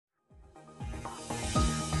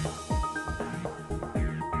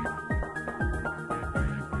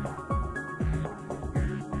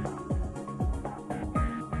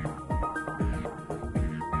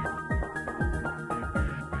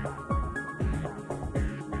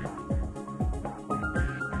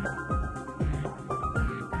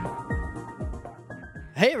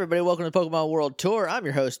Hey everybody, welcome to the Pokemon World Tour. I'm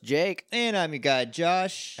your host, Jake. And I'm your guy,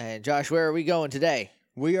 Josh. And Josh, where are we going today?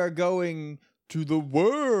 We are going to the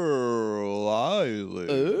Whirl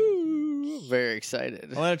Island. Ooh, very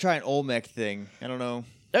excited. I want to try an Olmec thing. I don't know.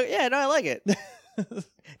 Oh, yeah, no, I like it.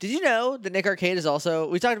 Did you know that Nick Arcade is also...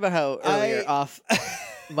 We talked about how earlier off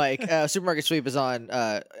mic, Supermarket Sweep is on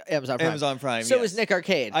Amazon Prime. Amazon Prime, So yes. is Nick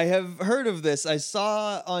Arcade. I have heard of this. I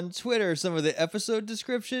saw on Twitter some of the episode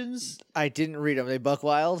descriptions. I didn't read them. They buck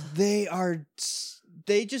wild? They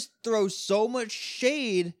just throw so much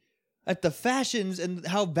shade at the fashions and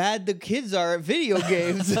how bad the kids are at video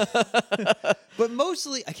games. But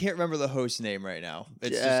mostly, I can't remember the host's name right now.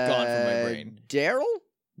 It's just gone from my brain.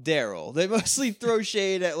 Daryl. They mostly throw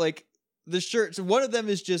shade at like the shirts. One of them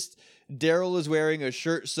is just Daryl is wearing a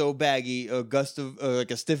shirt so baggy a gust of like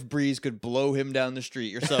a stiff breeze could blow him down the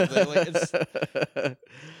street or something.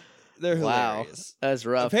 They're hilarious. That's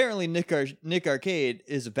rough. Apparently, Nick Arcade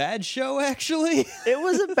is a bad show. Actually, It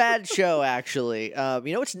was a bad show. Actually, you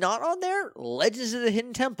know what's not on there? Legends of the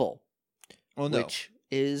Hidden Temple, well, no. which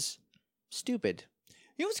is stupid.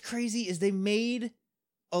 You know what's crazy is they made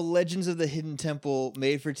a Legends of the Hidden Temple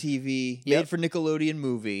made for TV, Yep. made for Nickelodeon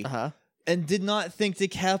movie, and did not think to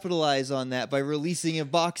capitalize on that by releasing a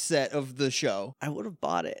box set of the show. I would have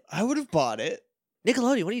bought it. I would have bought it.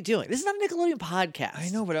 Nickelodeon, what are you doing? This is not a Nickelodeon podcast. I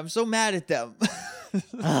know, but I'm so mad at them.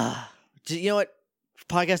 You know what?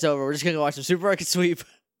 Podcast over. We're just gonna go watch some Supermarket Sweep.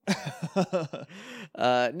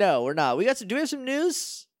 No, we're not. Do we have some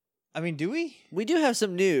news? I mean, do we? We do have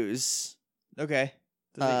some news. Okay.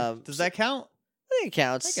 Does that count? I think it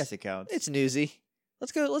counts. I guess it counts. It's newsy.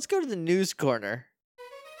 Let's go to the news corner.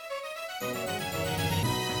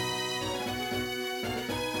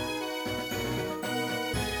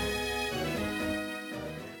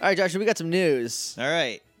 All right, Josh, we got some news. All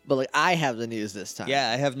right. But like I have the news this time.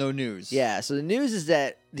 Yeah, I have no news. Yeah, so the news is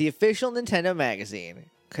that the official Nintendo magazine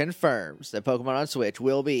confirms that Pokemon on Switch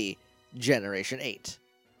will be Generation 8.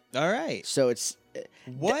 All right. So it's...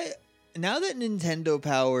 What? Now that Nintendo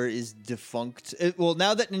Power is defunct...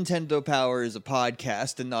 now that Nintendo Power is a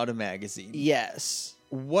podcast and not a magazine. Yes.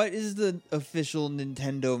 What is the official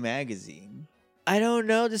Nintendo magazine? I don't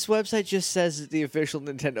know. This website just says it's the official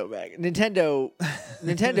Nintendo mag. Nintendo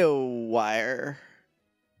Wire.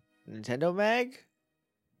 Nintendo Mag?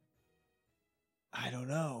 I don't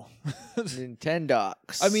know.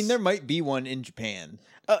 Nintendox. I mean, there might be one in Japan.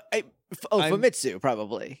 Famitsu,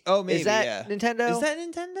 probably. Oh, maybe, Is that yeah. Nintendo? Is that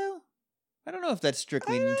Nintendo? I don't know if that's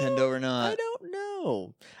strictly Nintendo or not. I don't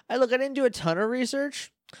know. I didn't do a ton of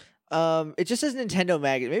research. It just says Nintendo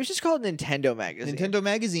Magazine. Maybe it's just called Nintendo Magazine. Nintendo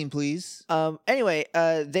Magazine, please. Anyway,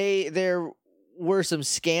 there were some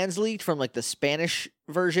scans leaked from like the Spanish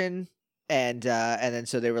version, and then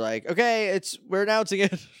so they were like, okay, we're announcing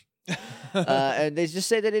it, and they just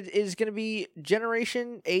say that it is going to be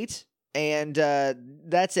Generation 8, and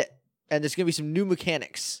that's it. And there's going to be some new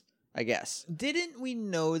mechanics, I guess. Didn't we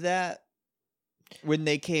know that when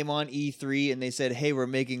they came on E3 and they said, hey, we're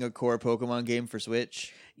making a core Pokemon game for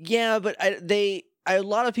Switch? Yeah, but a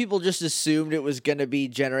lot of people just assumed it was going to be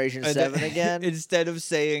Generation 7 again. Instead of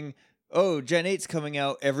saying, oh, Gen 8's coming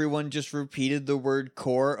out, everyone just repeated the word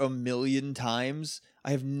core 1,000,000 times. I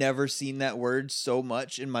have never seen that word so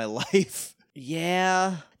much in my life.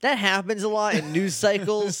 Yeah, that happens a lot in news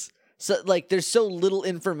cycles. So, like, there's so little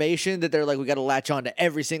information that they're like, we got to latch on to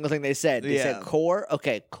every single thing they said. They said core.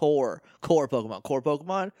 Okay, core Pokemon. Core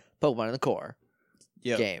Pokemon. Pokemon in the core.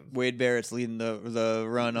 Yep. Game. Wade Barrett's leading the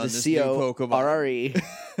run on this new C-O-R-R-E.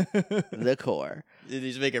 Pokemon. The core.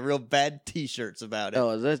 He's making real bad T-shirts about it.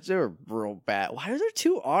 Oh, they're real bad. Why are there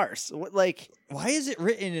two R's? Why is it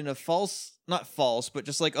written in a not false, but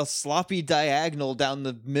just like a sloppy diagonal down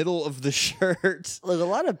the middle of the shirt? Look, a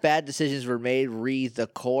lot of bad decisions were made re the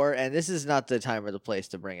core, and this is not the time or the place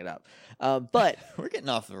to bring it up. But we're getting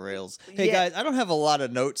off the rails. Hey guys, I don't have a lot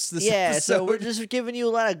of notes this episode. So we're just giving you a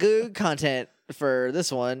lot of good content for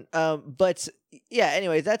this one. But yeah,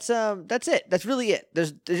 anyway, that's it. That's really it. There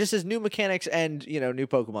just says new mechanics and new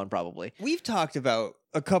Pokemon probably. We've talked about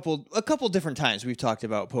a couple different times. We've talked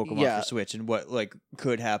about Pokemon for Switch and what like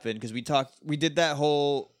could happen because we did that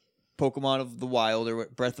whole Pokemon of the Wild or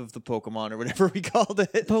Breath of the Pokemon or whatever we called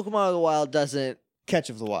it. Pokemon of the Wild doesn't Catch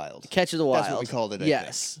of the Wild. Catch of the Wild. That's what we called it. I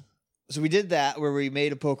yes. think. So we did that where we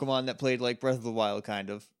made a Pokemon that played like Breath of the Wild kind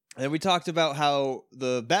of. And then we talked about how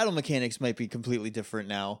the battle mechanics might be completely different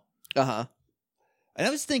now. Uh-huh. And I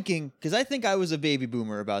was thinking, because I think I was a baby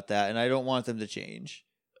boomer about that, and I don't want them to change.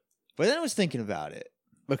 But then I was thinking about it.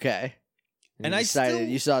 Okay. And you I decided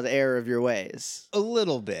you saw the error of your ways. A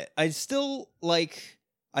little bit. I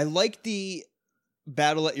like the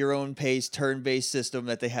battle at your own pace, turn-based system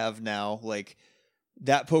that they have now, like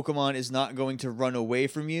that Pokemon is not going to run away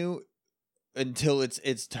from you until it's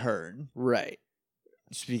its turn. Right.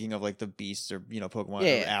 Speaking of like the beasts or Pokemon Yeah,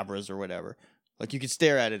 or yeah. Abras or whatever, like you can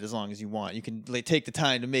stare at it as long as you want. You can like take the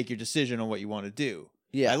time to make your decision on what you want to do.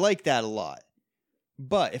 Yeah. I like that a lot.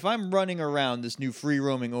 But if I'm running around this new free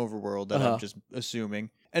roaming overworld that I'm just assuming,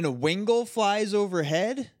 and a Wingull flies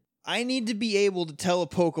overhead, I need to be able to tell a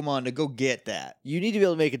Pokemon to go get that. You need to be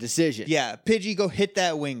able to make a decision. Yeah, Pidgey, go hit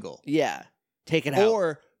that Wingull. Yeah. Take it out.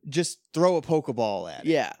 Or just throw a Pokeball at it.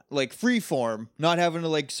 Yeah. Like freeform, not having to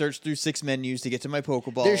like search through 6 menus to get to my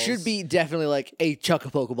Pokeballs. There should be definitely like a chuck a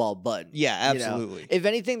Pokeball button. Yeah, you know? absolutely. If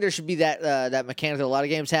anything, there should be that mechanic that a lot of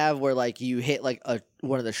games have where like you hit like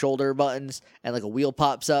one of the shoulder buttons and like a wheel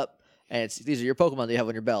pops up and these are your Pokemon that you have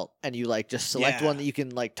on your belt and you like just select one that you can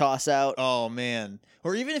like toss out. Oh man.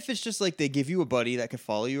 Or even if it's just like they give you a buddy that can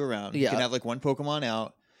follow you around. You can have like one Pokemon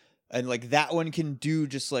out and like that one can do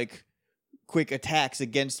just like quick attacks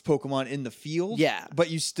against Pokemon in the field. Yeah. But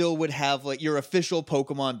you still would have like your official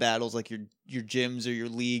Pokemon battles, like your gyms or your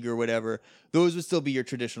league or whatever. Those would still be your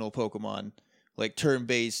traditional Pokemon, like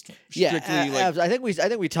turn-based. Yeah, Strictly like I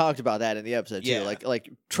think we talked about that in the episode too. Yeah.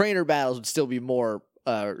 Like trainer battles would still be more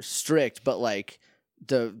strict, but like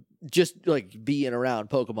just like being around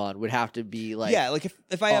Pokemon would have to be like like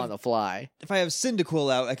if I on have the fly. if I have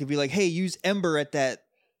Cyndaquil out, I could be like, hey, use Ember at that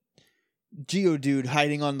Geodude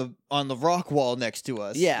hiding on the rock wall next to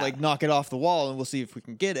us. Yeah. Like knock it off the wall and we'll see if we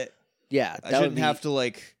can get it. Yeah, I shouldn't have to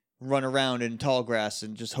like run around in tall grass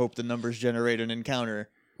and just hope the numbers generate an encounter.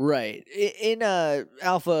 Right. In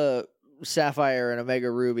Alpha Sapphire and Omega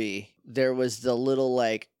Ruby, there was the little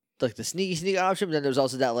like the sneaky option, but then there was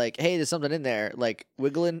also that like, hey, there's something in there, like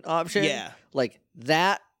wiggling option. Yeah. Like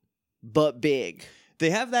that, but big. They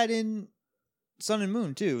have that in Sun and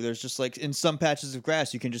Moon too. There's just like in some patches of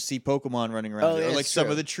grass you can just see Pokemon running around. Or like some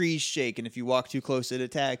of the trees shake, and if you walk too close, it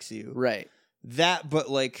attacks you. Right. That, but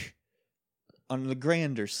like on the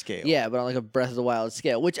grander scale. Yeah, but on like a Breath of the Wild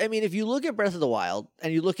scale. Which I mean, if you look at Breath of the Wild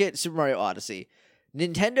and you look at Super Mario Odyssey,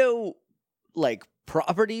 Nintendo like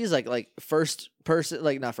properties like first person,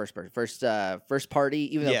 like not first person, first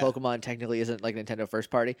party, even though Pokemon technically isn't like Nintendo first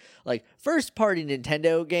party, like first party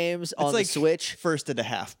Nintendo games on like the Switch, first and a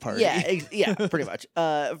half party. Yeah, yeah, pretty much.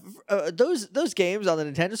 Those games on the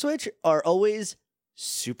Nintendo Switch are always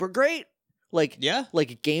super great, like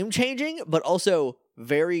game changing, but also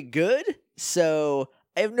very good. So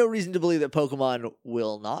I have no reason to believe that Pokemon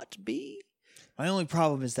will not be. My only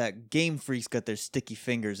problem is that Game Freak's got their sticky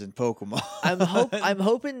fingers in Pokemon. I'm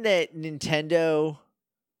hoping that Nintendo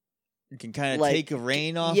can kind of take a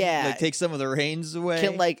rein off, like take some of the reins away.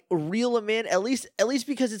 Can like reel them in at least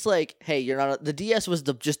because it's like, hey, you're not the DS was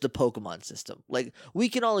just the Pokemon system. Like we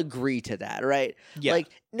can all agree to that, right? Yeah. Like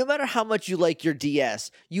no matter how much you like your DS,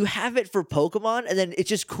 you have it for Pokemon, and then it's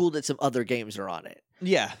just cool that some other games are on it.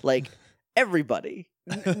 Yeah. Like everybody.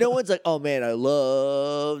 No one's like, oh man, I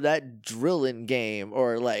love that drilling game,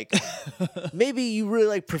 or like maybe you really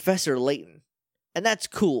like Professor Layton, and that's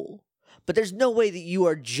cool. But there's no way that you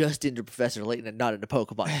are just into Professor Layton and not into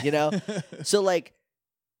Pokemon, you know? So like,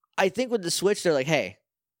 I think with the Switch, they're like, hey,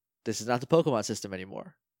 this is not the Pokemon system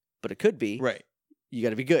anymore, but it could be. Right. You got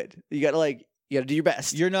to be good. You got to do your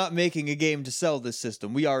best. You're not making a game to sell this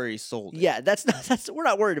system. We already sold it. Yeah, we're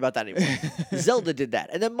not worried about that anymore. Zelda did that,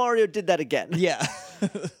 and then Mario did that again. Yeah.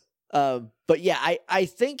 But yeah, I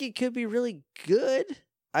think it could be really good.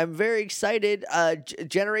 I'm very excited.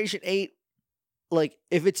 Generation 8, like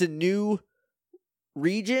if it's a new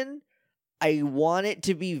region, I want it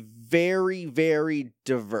to be very, very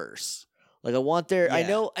diverse. Like I want I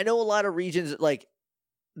know a lot of regions like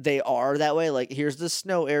they are that way. Like here's the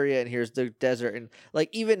snow area and here's the desert, and like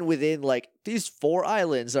even within like these 4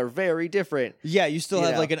 islands are very different. Yeah, you still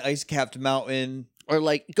have like an ice-capped mountain. Or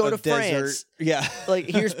like go to desert. France. Yeah. Like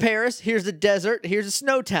here's Paris, here's the desert, here's a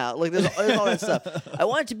snow town. Like there's all that stuff. I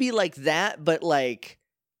want it to be like that, but like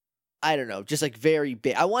I don't know, just like very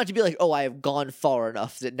big. I want it to be like, oh, I have gone far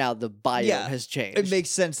enough that now the biome has changed. It makes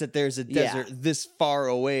sense that there's a desert this far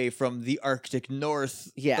away from the Arctic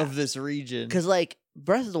North of this region. Because like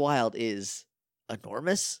Breath of the Wild is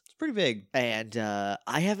enormous. It's pretty big. And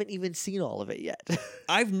I haven't even seen all of it yet.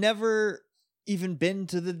 I've never even been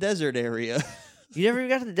to the desert area. You never even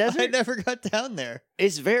got to the desert? I never got down there.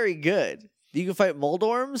 It's very good. You can fight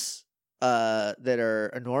Moldorms that are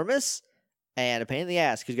enormous and a pain in the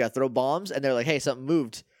ass because you got to throw bombs, and they're like, hey, something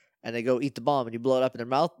moved. And they go eat the bomb, and you blow it up in their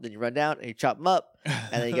mouth, then you run down, and you chop them up,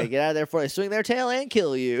 and then you got to get out of there before they swing their tail and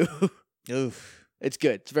kill you. Oof. It's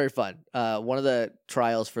good. It's very fun. One of the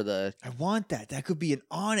trials for I want that. That could be an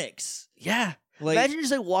Onyx. Yeah. Like, Imagine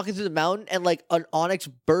just like walking through the mountain and like an onyx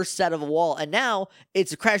bursts out of a wall, and now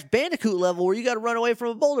it's a Crash Bandicoot level where you got to run away from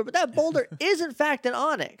a boulder, but that boulder is in fact an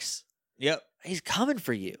onyx. yep. He's coming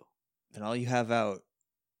for you. And all you have out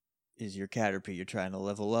is your Caterpie you're trying to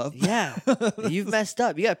level up. Yeah, you've messed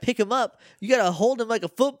up. You got to pick him up. You got to hold him like a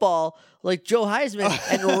football, like Joe Heisman,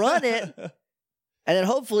 and run it. And then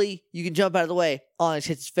hopefully you can jump out of the way. Onyx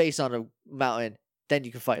hits his face on a mountain. Then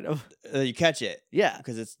you can fight him. You catch it. Yeah.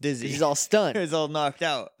 Because it's dizzy. He's all stunned. He's all knocked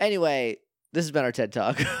out. Anyway, this has been our TED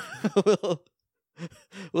Talk.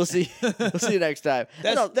 We'll see. We'll see you next time.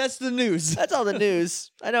 That's the news. That's all the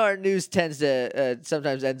news. I know our news tends to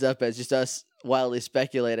sometimes ends up as just us wildly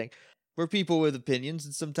speculating. We're people with opinions,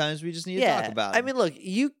 and sometimes we just need to talk about it. I mean, look,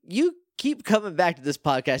 you keep coming back to this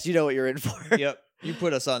podcast. You know what you're in for. Yep. You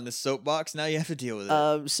put us on this soapbox. Now you have to deal with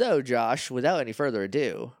it. So, Josh, without any further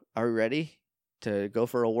ado, are we ready to go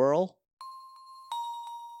for a whirl?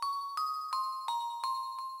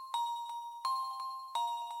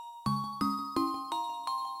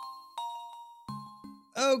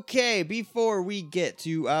 Okay, before we get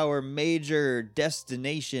to our major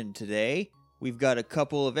destination today, we've got a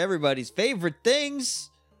couple of everybody's favorite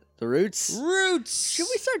things. The roots? Roots! Should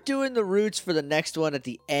we start doing the roots for the next one at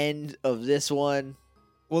the end of this one?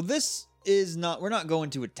 Well, this is not, we're not going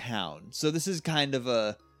to a town, so this is kind of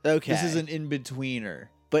a, Okay. this is an in-betweener.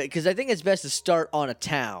 But because I think it's best to start on a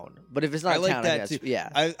town. But if it's not I a like town, that I guess, too. yeah.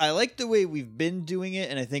 I like the way we've been doing it,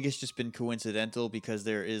 and I think it's just been coincidental because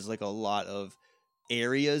there is like a lot of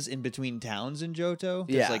areas in between towns in Johto.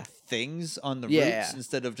 There's Yeah. like things on the Yeah. roots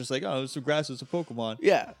instead of just like, oh, there's some grass, it's a Pokemon.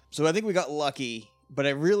 Yeah. So I think we got lucky, but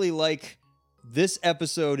I really like this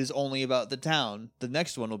episode is only about the town. The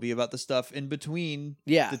next one will be about the stuff in between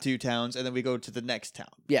Yeah. the two towns, and then we go to the next town.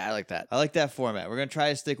 Yeah, I like that. I like that format. We're going to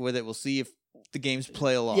try to stick with it. We'll see if the games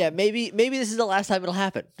play along. Yeah, maybe this is the last time it'll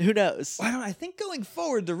happen. Who knows? Why don't I think going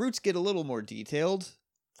forward, the routes get a little more detailed.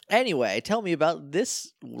 Anyway, tell me about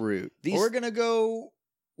this route. These We're going to go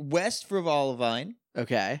west for Volivine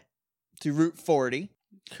Okay. to Route 40.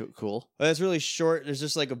 Cool. That's really short. There's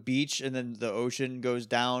just like a beach, and then the ocean goes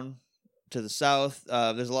down to the south.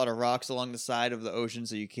 There's a lot of rocks along the side of the ocean,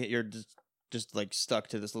 so you can't. You're just like stuck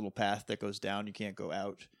to this little path that goes down. You can't go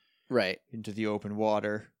out Right. into the open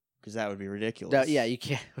water because that would be ridiculous. Yeah, you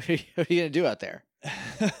can't. What are you gonna do out there?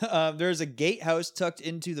 There's a gatehouse tucked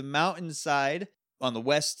into the mountainside on the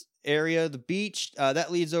west area of the beach.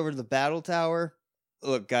 That leads over to the battle tower.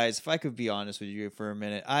 Look, guys, if I could be honest with you for a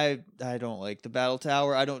minute, I don't like the battle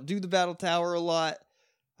tower. I don't do the battle tower a lot.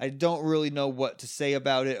 I don't really know what to say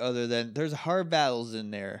about it other than there's hard battles in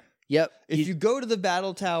there. Yep. If you go to the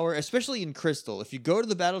battle tower, especially in Crystal, if you go to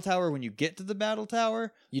the battle tower when you get to the battle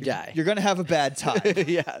tower, You die. You're going to have a bad time.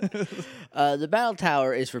 Yeah. The battle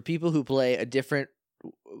tower is for people who play a different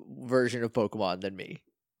version of Pokemon than me.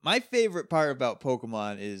 My favorite part about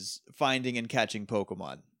Pokemon is finding and catching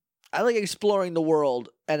Pokemon. I like exploring the world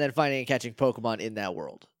and then finding and catching Pokemon in that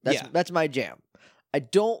world. That's my jam. I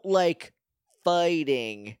don't like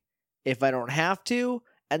fighting if I don't have to,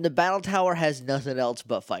 and the battle tower has nothing else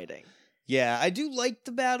but fighting. Yeah, I do like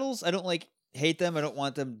the battles. I don't hate them. I don't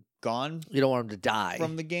want them gone You don't want them to die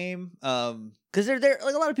from the game. because they're there.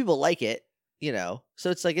 Like a lot of people like it, so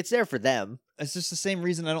it's like it's there for them. It's just the same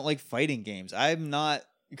reason I don't like fighting games. I'm not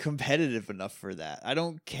competitive enough for that. I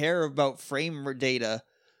don't care about frame data.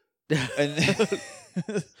 And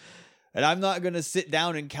and I'm not going to sit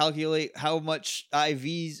down and calculate how much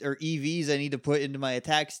IVs or EVs I need to put into my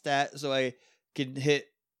attack stat so I can hit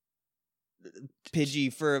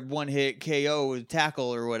Pidgey for a one-hit KO with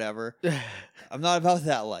tackle or whatever. I'm not about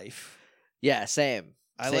that life. Yeah, same.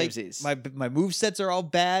 I like my movesets are all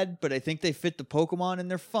bad, but I think they fit the Pokemon and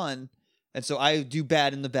they're fun. And so I do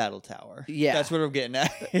bad in the battle tower. Yeah. That's what I'm getting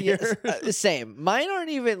at here. Yes, same. Mine don't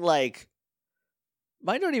even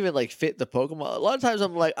fit the Pokemon. A lot of times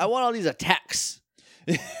I'm like, I want all these attacks.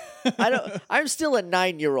 I'm still a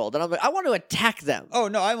 9-year-old, and I'm like, I want to attack them. Oh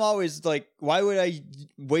no, I'm always like, why would I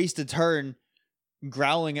waste a turn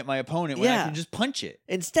growling at my opponent when I can just punch it?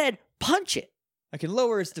 Instead, punch it. I can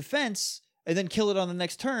lower its defense and then kill it on the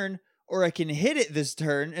next turn, or I can hit it this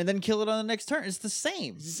turn and then kill it on the next turn. It's the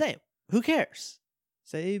same. It's the same. Who cares?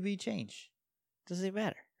 Say be change. Doesn't even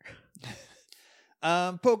matter.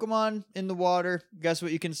 Pokemon in the water. Guess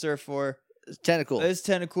what you can surf for? Tentacle. It's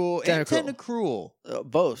Tentacool and Tentacruel.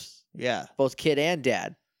 Both. Yeah. Both kid and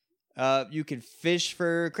dad. You can fish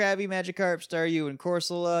for Krabby, Magikarp, Staryu, and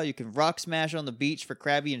Corsola. You can rock smash on the beach for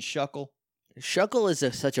Krabby and Shuckle. Shuckle is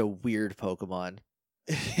such a weird Pokemon.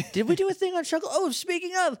 Did we do a thing on Shuckle? Oh,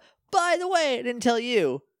 speaking of, by the way, I didn't tell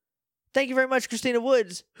you. Thank you very much, Christina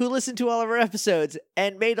Woods, who listened to all of our episodes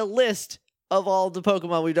and made a list of all the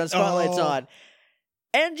Pokemon we've done spotlights Oh. on.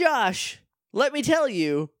 And Josh, let me tell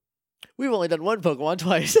you, we've only done one Pokemon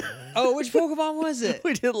twice. Oh, which Pokemon was it?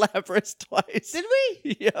 We did Lapras twice. Did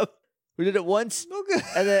we? Yep. We did it once, Okay.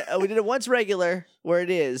 and then we did it once regular, where it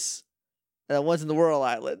is, and then once in the Whirl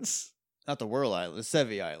Islands. Not the Whirl Islands, the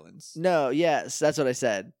Sevi Islands. No, yes, that's what I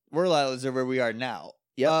said. Whirl Islands are where we are now.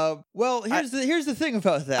 Yep. Well, here's the thing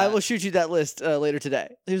about that. I will shoot you that list later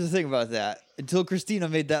today. Here's the thing about that. Until Christina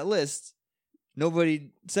made that list,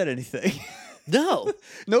 nobody said anything. No.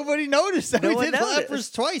 Nobody noticed that No we one did Lapras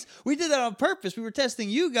noticed. twice. We did that on purpose. We were testing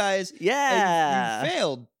you guys. Yeah. And you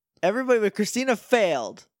failed. Everybody but Christina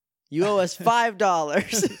failed. You owe us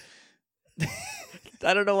 $5.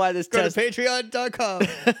 I don't know why this Go test. to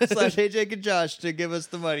patreon.com/Hey Jake and Josh to give us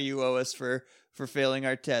the money you owe us for failing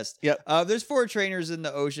our test. Yep. There's 4 trainers in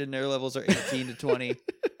the ocean. Their levels are 18 to 20.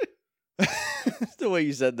 That's the way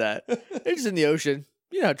you said that. They're just in the ocean.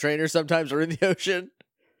 You know how trainers sometimes are in the ocean.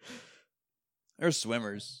 They're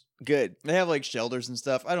swimmers. Good. They have like shelters and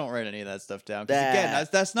stuff. I don't write any of that stuff down. 'Cause again,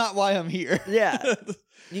 That- that's not why I'm here. Yeah.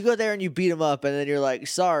 You go there and you beat them up, and then you're like,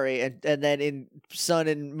 sorry. And then in Sun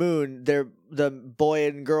and Moon, the boy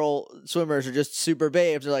and girl swimmers are just super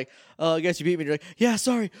babes. They're like, oh, I guess you beat me. And you're like, yeah,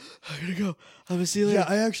 sorry. I gotta go. I'm gonna see you later. Yeah,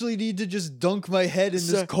 I actually need to just dunk my head in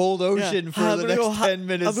So- this cold ocean Yeah. for I'm the gonna next go 10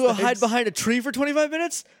 minutes. I'm gonna hide Thanks. behind a tree for 25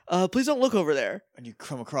 minutes. Please don't look over there. And you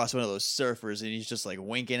come across one of those surfers, and he's just like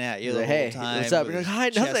winking at you He's the like, whole hey, time. what's up? with And you're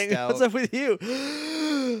like, his hi, chest nothing. out. What's up with you?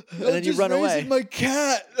 And I'm then you just run away. raising my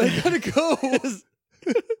cat. I gotta go.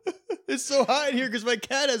 It's so hot in here because my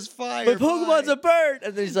cat has fire. My Pokemon's a bird.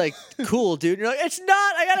 And then he's like, cool, dude. And you're like, it's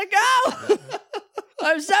not. I gotta go.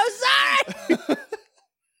 I'm so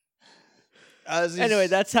sorry. Anyway,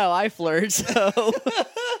 that's how I flirt. So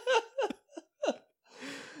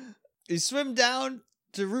you swim down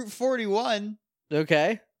to Route 41.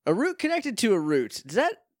 okay, a route connected to a route. Does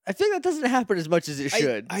that? I think that doesn't happen as much as it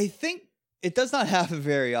should. I think it does not happen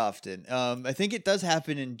very often. I think it does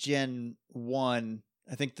happen in Gen 1.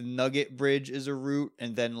 I think the Nugget Bridge is a route,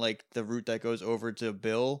 and then like the route that goes over to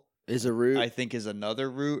Bill, Is a route. I think is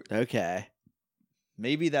another route. Okay,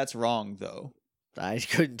 Maybe that's wrong though. I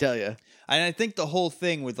couldn't tell you. And I think the whole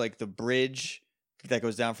thing with like the bridge that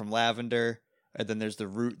goes down from Lavender, and then there's the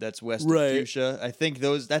route that's west Right. of Fuchsia. I think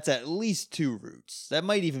that's at least 2 routes. That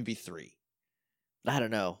might even be 3. I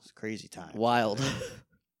don't know. It's crazy time. Wild.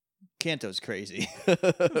 Kanto's crazy.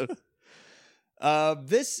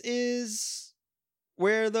 This is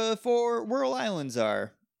where the 4 Whirl Islands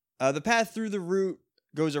are. The path through the route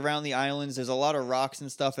goes around the islands. There's a lot of rocks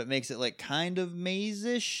and stuff. It makes it like kind of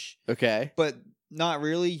maze-ish, Okay. but not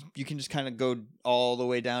really. You can just kind of go all the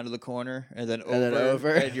way down to the corner and then over, And then over.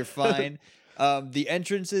 and you're fine. The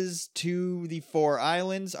entrances to the 4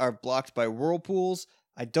 islands are blocked by whirlpools.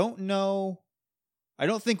 I don't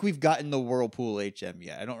think we've gotten the whirlpool HM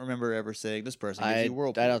yet. I don't remember ever saying this person gives I you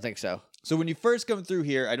whirlpool. don't think so. So when you first come through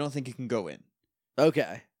here, I don't think you can go in.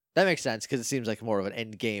 Okay, that makes sense because it seems like more of an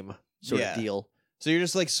end game sort Yeah. of deal. So you're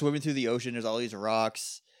just like swimming through the ocean. There's all these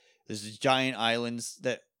rocks. There's these giant islands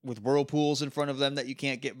that with whirlpools in front of them that you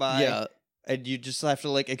can't get by. Yeah. And you just have to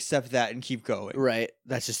like accept that and keep going. Right.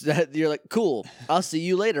 That's just that. You're like, cool. I'll see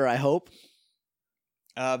you later. I hope.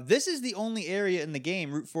 This is the only area in the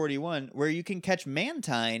game, Route 41, where you can catch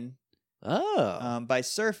Mantine Oh. by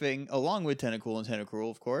surfing, along with Tentacool and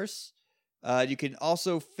Tentacruel, of course. You can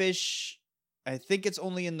also fish. I think it's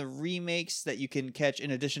only in the remakes that you can catch,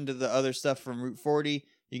 in addition to the other stuff from Route 40.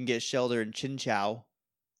 You can get Shelder and Chinchou.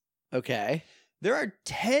 Okay. There are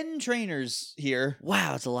 10 trainers here,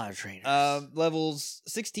 Wow, it's a lot of trainers. levels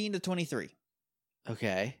 16 to 23.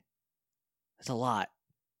 Okay. That's a lot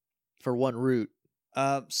for one route.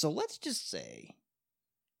 So let's just say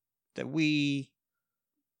that we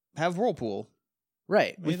have Whirlpool.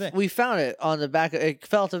 Right. What do you think? We found it on the back. It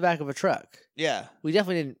fell to the back of a truck. Yeah. We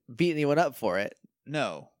definitely didn't beat anyone up for it.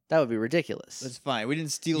 No. That would be ridiculous. That's fine. We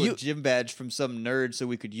didn't steal You- a gym badge from some nerd so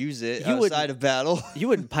we could use it You outside of battle. You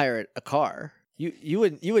wouldn't pirate a car. You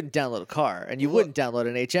wouldn't download a car, and you Look- wouldn't download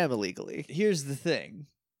an HM illegally. Here's the thing.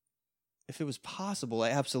 If it was possible, I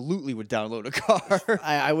absolutely would download a car.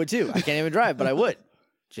 I would too. I can't even drive, but I would.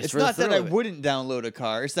 Just It's for the not that thrill I of it. wouldn't download a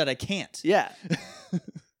car. It's that I can't. Yeah.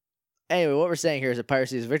 Anyway, what we're saying here is that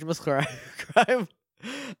piracy is a victimless crime.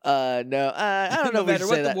 No, I don't know No if we matter should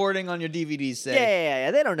what say the that. wording on your DVDs Yeah, say.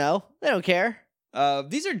 yeah. They don't know. They don't care.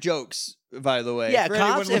 These are jokes, by the way. Yeah, for cops.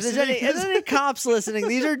 anyone If there's listening. any cops listening,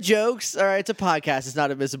 these are jokes. All right, it's a podcast. It's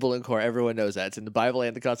not admissible in court. Everyone knows that. It's in the Bible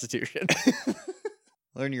and the Constitution.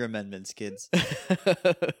 Learn your amendments, kids.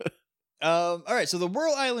 All right, so the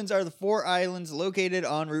Whirl Islands are the 4 islands located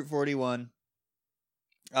on Route 41.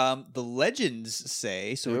 The legends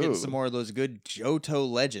say, so we're getting some Ooh. more of those good Johto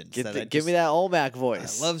legends. Give me that Olmec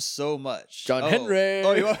voice. I love so much. John Henry.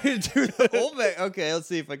 Oh, you want me to do the Olmec? Okay, let's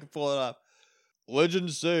see if I can pull it off.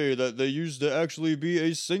 Legends say that they used to actually be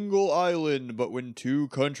a single island, but when two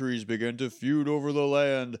countries began to feud over the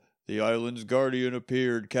land, the island's guardian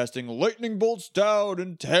appeared, casting lightning bolts down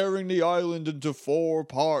and tearing the island into 4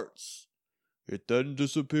 parts. It then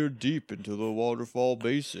disappeared deep into the waterfall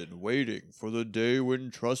basin, waiting for the day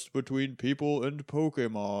when trust between people and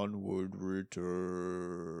Pokemon would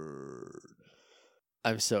return.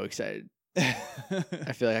 I'm so excited.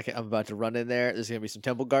 I feel like I'm about to run in there. There's going to be some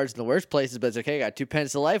temple guards in the worst places, but it's okay. I got 2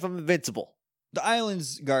 pens to life. I'm invincible. The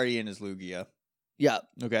island's guardian is Lugia. Yeah.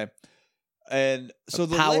 Okay. And so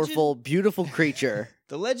the powerful, beautiful creature.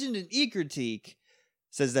 The legend in Ekertique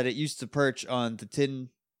says that it used to perch on the tin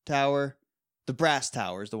tower. The brass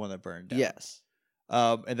tower is the one that burned down. Yes.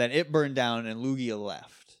 And then it burned down and Lugia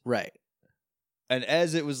left. Right. And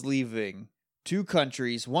as it was leaving, 2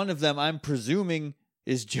 countries, one of them I'm presuming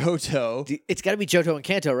is Johto. It's got to be Johto and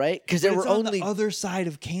Kanto, right? Because there were on only the other side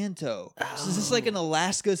of Kanto. Oh. So is this like an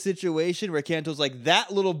Alaska situation where Kanto's like,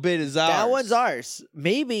 that little bit is ours? That one's ours.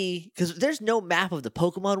 Maybe because there's no map of the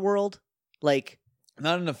Pokemon world, like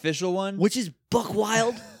not an official one, which is buck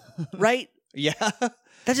wild, right? Yeah,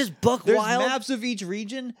 that's just buck there's wild. maps of each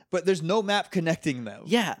region, but there's no map connecting them.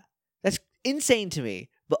 Yeah, that's insane to me.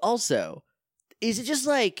 But also, is it just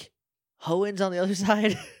like Hoenns on the other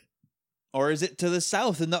side? Or is it to the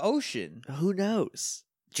south in the ocean? Who knows?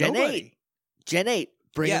 Gen Nobody. 8. Gen 8.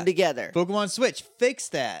 Bring Yeah. them together. Pokemon Switch, fix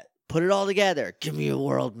that. Put it all together. Give me a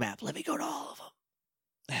world map. Let me go to all of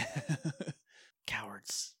them.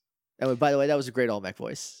 Cowards. Oh, by the way, that was a great Olmec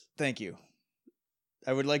voice. Thank you.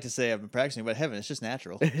 I would like to say I've been practicing, but heaven, it's just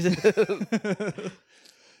natural.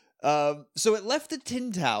 So it left the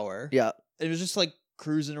Tin Tower. Yeah, It was just like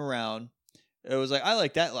cruising around. It was like, I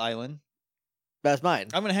like that island. that's mine.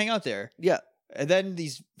 I'm going to hang out there. Yeah, And then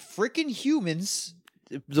these freaking humans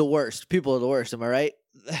the worst. People are the worst. Am I right?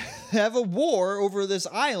 have a war over this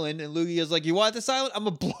island. And Lugia's like, you want this island? I'm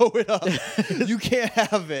going to blow it up. You can't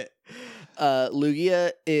have it.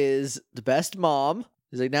 Lugia is the best mom.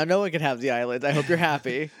 He's like, now no one can have the island. I hope you're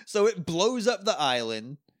happy. So it blows up the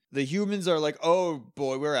island. The humans are like, "Oh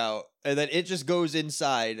boy, we're out," and then it just goes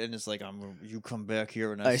inside, and it's like, "You come back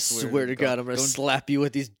here, and I swear to God, I'm gonna don't slap you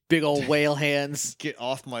with these big old whale hands. get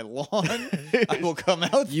off my lawn. I will come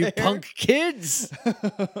out You there." punk kids!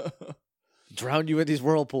 Drown you in these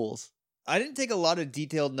whirlpools. I didn't take a lot of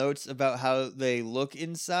detailed notes about how they look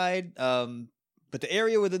inside, but the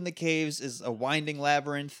area within the caves is a winding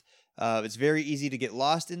labyrinth. It's very easy to get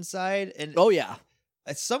lost inside, and Oh yeah,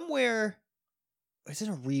 it's somewhere. It's in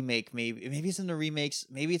a remake, maybe. Maybe it's in the remakes.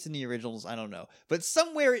 Maybe it's in the originals. I don't know. But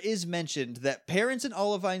somewhere it is mentioned that parents in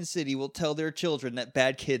Olivine City will tell their children that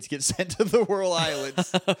bad kids get sent to the Whirl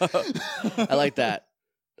Islands. I like that.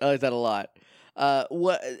 I like that a lot.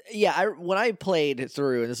 When I played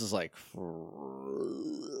through, and this is like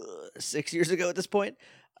 6 years ago at this point.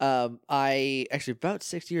 I actually about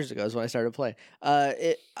 6 years ago is when I started playing.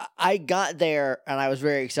 I got there and I was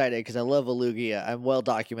very excited because I love a Lugia. I'm well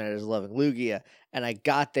documented as loving Lugia, and I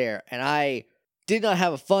got there and I did not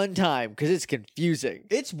have a fun time because it's confusing.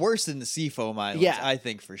 It's worse than the Seafoam Islands, Yeah. I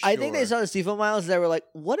think, for sure. I think they saw the Seafoam Islands and they were like,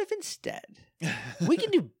 "What if instead we can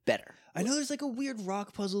do better?" I know there's like a weird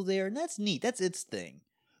rock puzzle there, and that's neat. That's its thing.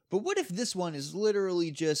 But what if this one is literally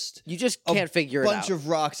just You just can't figure it out. bunch of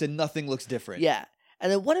rocks and nothing looks different? Yeah.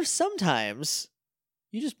 And then what if sometimes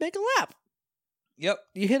you just make a lap? Yep.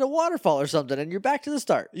 You hit a waterfall or something and you're back to the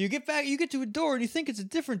start. You get to a door and you think it's a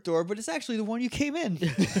different door, but it's actually the one you came in.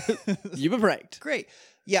 You've been pranked. Great.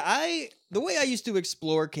 Yeah, the way I used to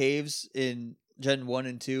explore caves in Gen 1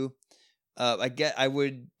 and 2, I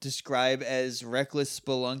would describe as reckless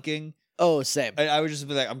spelunking. Oh, same. I would just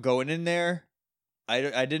be like, I'm going in there.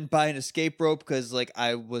 I didn't buy an escape rope because like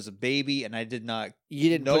I was a baby and I did not You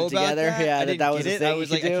didn't know put it about together? that. Yeah, I didn't that was get a it. thing I was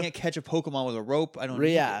you like, could I do? can't catch a Pokemon with a rope. I don't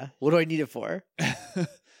need Yeah. What do I need it for? it.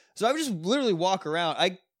 So I would just literally walk around.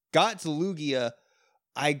 I got to Lugia.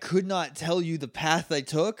 I could not tell you the path I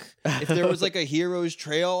took. If there was like a hero's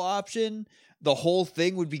trail option, the whole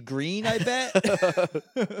thing would be green, I bet.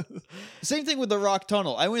 Same thing with the rock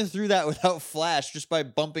tunnel. I went through that without flash just by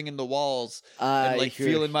bumping into walls and like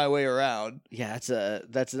feeling my way around. Yeah,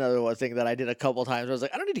 that's another one thing that I did a couple times. I was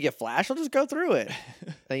like, I don't need to get flash. I'll just go through it.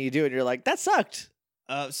 And you do it and you're like, that sucked.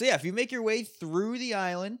 So yeah, if you make your way through the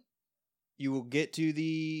island, you will get to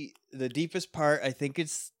the deepest part. I think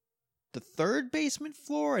it's the 3rd basement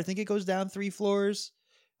floor. I think it goes down 3 floors.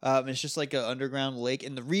 It's just like an underground lake.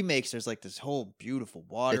 In the remakes, there's like this whole beautiful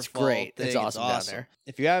waterfall. It's great. thing. It's awesome down there.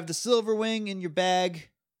 If you have the Silverwing in your bag,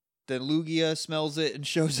 then Lugia smells it and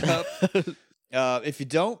shows up. If you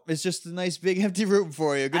don't, it's just a nice big empty room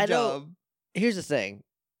for you. Good job. Here's the thing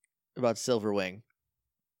about Silverwing.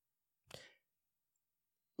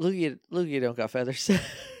 Lugia don't got feathers.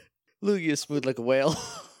 Lugia is smooth like a whale.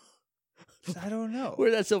 I don't know.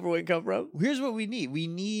 Where'd that Silverwing come from? Here's what we need. We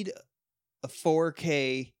need a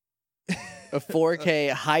 4K, A 4K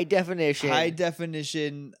high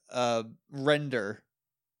definition render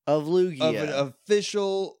of Lugia. of an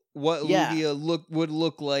official what Yeah. Lugia would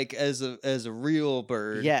look like as a real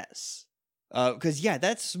bird. Yes. Because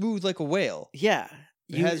that's smooth like a whale. Yeah.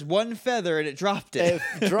 It has one feather and it dropped it.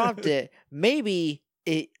 It dropped it. Maybe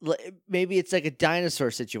it's like a dinosaur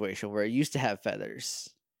situation where it used to have feathers.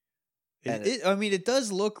 It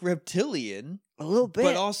does look reptilian, A little bit.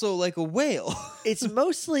 but also like a whale. It's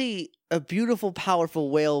mostly a beautiful,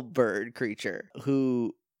 powerful whale bird creature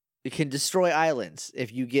who can destroy islands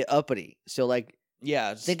if you get uppity. So, like,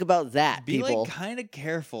 yeah. think about that, Be people. like kind of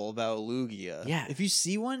careful about Lugia. Yeah. If you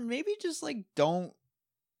see one, maybe just like don't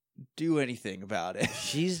do anything about it.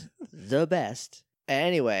 She's the best.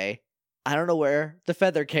 Anyway, I don't know where the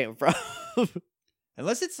feather came from.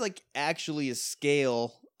 Unless it's like actually a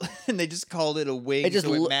scale and they just called it a wing It just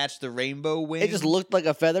so it loo- matched the rainbow wing. It just looked like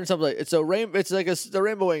a feather, and someone's like, it's like the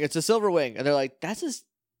rainbow wing. It's a silver wing, and they're like, that's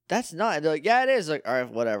not. And they're like, yeah, it is. Like, all right,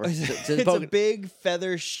 whatever. It's in a big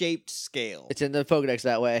feather shaped scale. It's in the Pokedex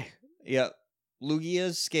that way. Yep.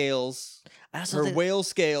 Lugia's scales, I also her think, whale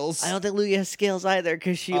scales, I don't think Lugia has scales either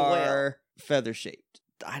because she a whale. are feather shaped.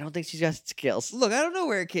 I don't think she's got scales. Look, I don't know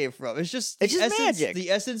where it came from. It's just magic. The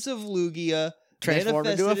essence of Lugia Transformed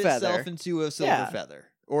into a manifested feather. itself into a silver Yeah. feather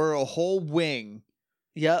or a whole wing,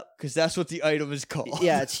 Yep. because that's what the item is called.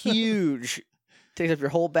 Yeah, it's huge. Takes up your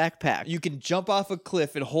whole backpack. You can jump off a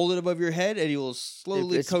cliff and hold it above your head, and you will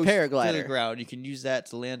slowly It's a coast to the paraglider. ground. You can use that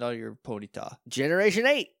to land on your Ponyta. Generation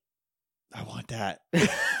 8. I want that.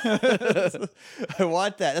 I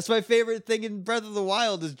want that. That's my favorite thing in Breath of the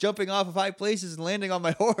Wild is jumping off of high places and landing on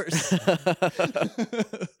my horse. It's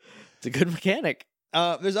a good mechanic.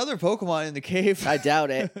 There's other Pokemon in the cave. I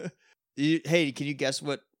doubt it. Hey, can you guess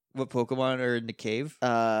what Pokemon are in the cave?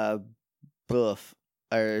 Boof.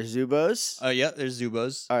 Are there Zubos? Yeah, there's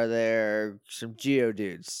Zubos. Are there some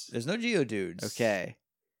Geodudes? There's no Geodudes. Okay.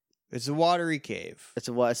 It's a watery cave. It's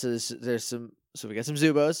a what? So there's some. So we got some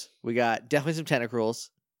Zubos. We got definitely some Tentacruels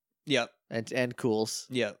Yep. and Cools.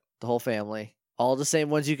 Yep. The whole family. All the same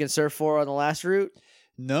ones you can surf for on the last route.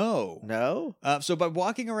 No. No. So by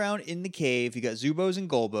walking around in the cave, you got Zubos and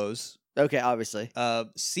Golbos. Okay, obviously.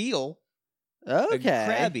 Seal Okay.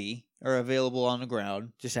 and Krabby are available on the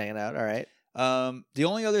ground. Just hanging out. All right. The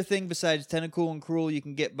only other thing besides Tentacool and Cruel you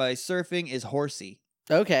can get by surfing is Horsey.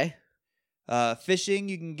 Okay. Fishing,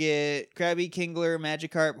 you can get Krabby, Kingler,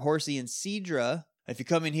 Magikarp, Horsey, and Seadra. If you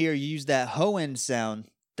come in here, you use that Hoenn sound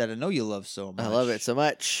that I know you love so much. I love it so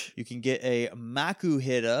much. You can get a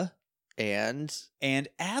Makuhita And and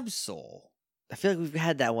Absol. I feel like we've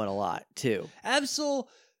had that one a lot too. Absol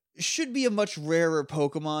should be a much rarer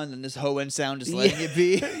Pokemon than this Hoenn sound is letting it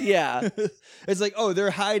be. Yeah. It's like, oh,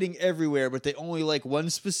 they're hiding everywhere, but they only like one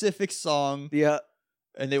specific song, Yeah.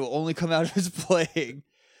 and they will only come out as playing.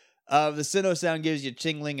 The Sinnoh sound gives you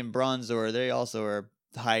Chingling and Bronzor. They also are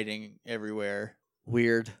hiding everywhere.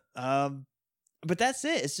 Weird. But that's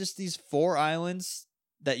it. It's just these 4 islands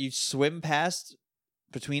that you swim past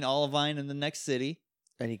between Olivine and the next city,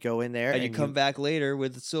 And you go in there and you come back later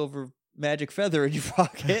with the silver magic feather in your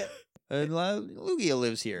pocket. And Lugia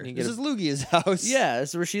lives here. You get This a- is Lugia's house. Yeah,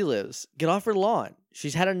 that's where she lives. Get off her lawn.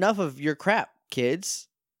 She's had enough of your crap, kids.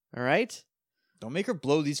 All right? Don't make her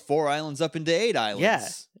blow these 4 islands up into 8 islands. Yeah.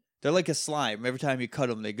 They're like a slime. Every time you cut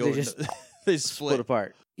them, they go. They just they Split split.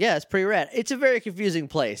 apart. Yeah, it's pretty rad. It's a very confusing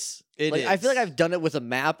place. It I feel like is. I've done it with a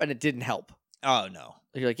map and it didn't help. Oh no.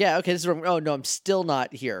 You're like, yeah, okay, this is where oh no, I'm still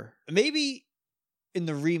not here. Maybe in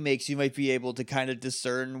the remakes you might be able to kind of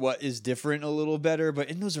discern what is different a little better, but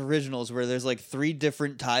in those originals where there's like 3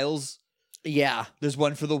 different tiles, Yeah. there's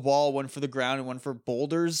one for the wall, one for the ground, and one for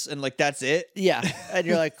boulders, and like that's it. Yeah. And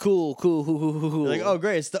you're like, cool. You're like, oh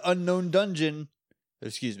great, it's the unknown dungeon.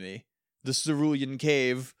 Excuse me. The Cerulean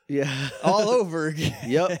Cave yeah. all over again.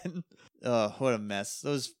 Yep. Oh, what a mess.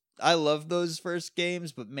 I love those first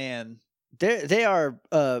games, but man, They are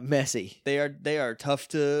messy. they are tough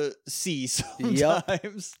to see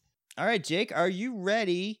sometimes. All right, Jake, are you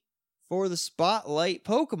ready for the Spotlight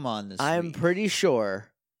Pokemon this I'm week? pretty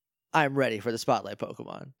sure I'm ready for the Spotlight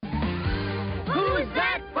Pokemon. Who's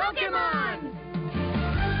that Pokemon?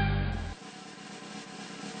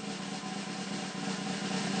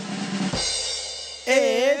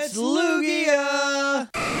 It's Lugia!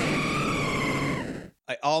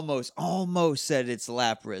 I almost said it's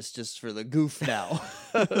Lapras just for the goof now.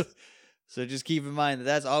 So just keep in mind that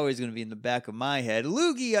that's always going to be in the back of my head.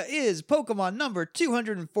 Lugia is Pokemon number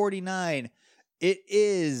 249. It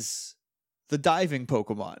is the diving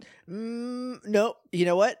Pokemon. No, you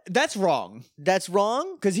know what? That's wrong. That's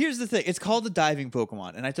wrong. Because here's the thing. It's called the diving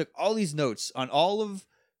Pokemon. And I took all these notes on all of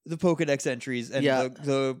the Pokedex entries and Yeah.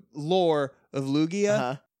 the lore of Lugia.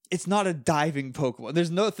 Uh-huh. It's not a diving Pokemon.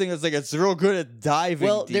 There's no thing that's like, it's real good at diving.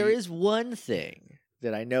 Well, there deep. is one thing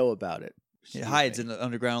that I know about it. It hides in the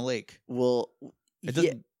underground lake. Well, It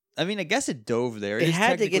doesn't. I mean, I guess it dove there. it is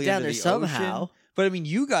had to get technically down under there the somehow. ocean. But I mean,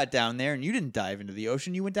 you got down there and you didn't dive into the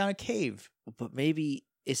ocean. You went down a cave. But maybe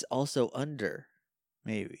it's also under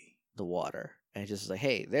Maybe. the water. And it just was like,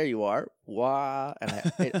 hey, there you are. Wah.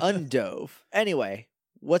 And it undove. Anyway,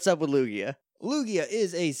 what's up with Lugia? Lugia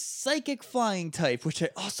is a psychic flying type, which I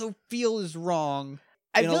also feel is wrong.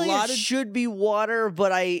 I In a feel like lot it of- should be water,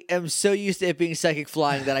 but I am so used to it being psychic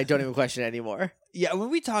flying that I don't even question it anymore. Yeah, when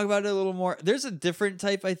we talk about it a little more, there's a different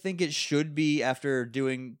type I think it should be after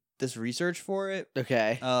doing this research for it.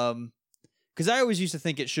 Okay. Because I always used to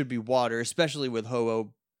think it should be water, especially with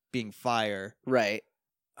Ho-Oh being fire. Right.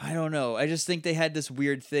 I don't know. I just think they had this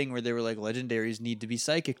weird thing where they were like, legendaries need to be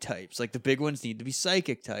psychic types. Like the big ones need to be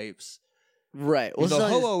psychic types. Right. Well, Although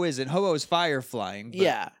it's only Ho-Oh isn't. Ho-Oh is fire flying. But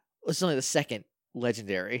yeah. Well, it's only the second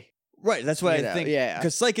legendary. Right, that's what You I know, think. yeah.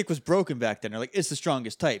 Because psychic was broken back then. They're like, it's the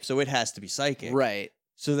strongest type, so it has to be psychic. Right.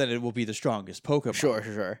 So that it will be the strongest Pokemon.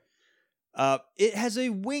 Sure. It has a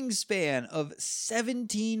wingspan of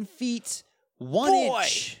 17 feet, 1 Boy!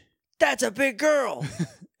 inch, That's a big girl.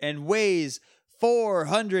 and weighs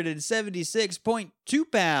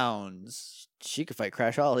 476.2 pounds. She could fight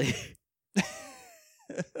Crash Holly.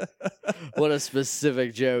 What a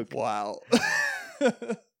specific joke. Wow.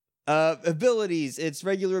 Abilities. Its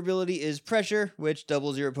regular ability is pressure, which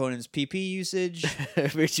doubles your opponent's PP usage.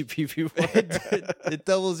 Makes you pee pee more. It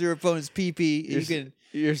doubles your opponent's PP. You can,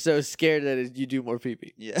 You're so scared that you do more pee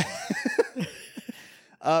pee. yeah.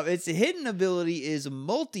 Its hidden ability is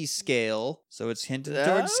multi-scale, so it's hinted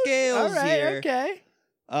towards scales All right. here. Okay.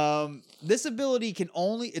 This ability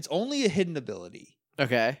it's only a hidden ability.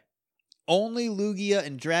 Okay. Only Lugia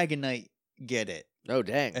and Dragonite get it Oh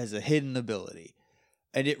dang. as a hidden ability.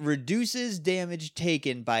 And it reduces damage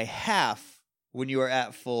taken by half when you are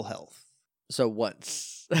at full health. So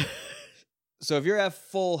once. So if you're at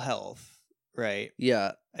full health, right?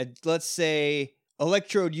 Yeah. And let's say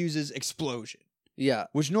Electrode uses Explosion, Yeah.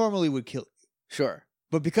 which normally would kill you. Sure.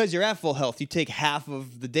 But because you're at full health, you take half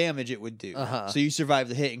of the damage it would do. Uh-huh. So you survive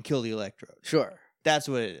the hit and kill the Electrode. Sure. That's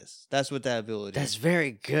what it is. That's what that ability That's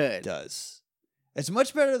very good. does. It's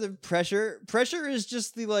much better than pressure. Pressure is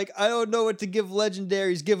just the like, I don't know what to give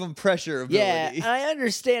legendaries, give them pressure ability. Yeah, and I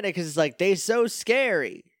understand it because it's like they're so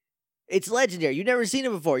scary. It's legendary. You've never seen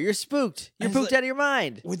it before. You're spooked. You're It's pooped like- out of your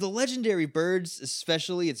mind. With the legendary birds,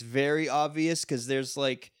 especially, it's very obvious because there's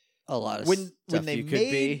like A lot of when stuff they you could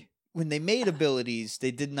made be. when they made abilities,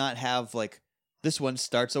 they did not have like this one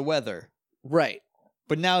starts a weather. Right.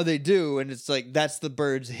 But now they do, and it's like that's the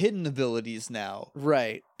bird's hidden abilities now.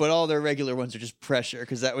 Right. But all their regular ones are just pressure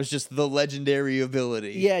because that was just the legendary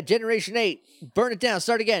ability. Yeah, Generation 8. Burn it down.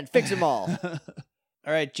 Start again. Fix them all. All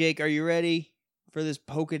right, Jake, are you ready for this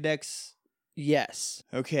Pokedex? Yes.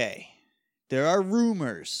 Okay. There are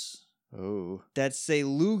rumors Oh. that say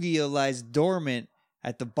Lugia lies dormant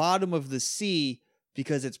at the bottom of the sea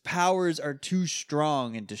because its powers are too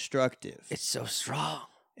strong and destructive. It's so strong.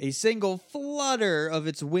 A single flutter of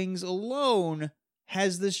its wings alone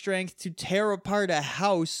has the strength to tear apart a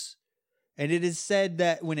house, and it is said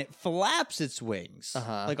that when it flaps its wings,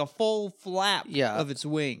 Uh-huh. like a full flap Yeah. of its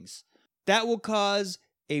wings, that will cause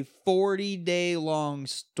a 40-day long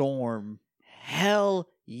storm. Hell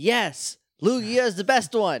yes. Lugia is the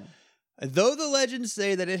best one. Though the legends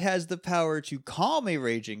say that it has the power to calm a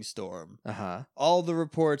raging storm, Uh-huh. all the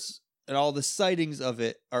reports and all the sightings of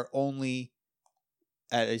it are only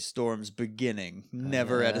at a storm's beginning,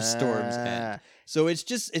 never at a storm's end. So it's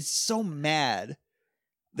so mad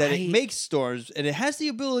that it makes storms, and it has the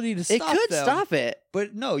ability to It stop could them. stop it.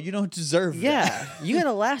 But no, you don't deserve Yeah. that. You're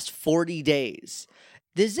going to last 40 days.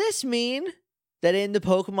 Does this mean that in the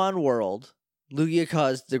Pokemon world, Lugia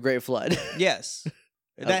caused the Great Flood? Yes.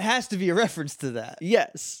 That has to be a reference to that.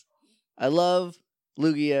 Yes. I love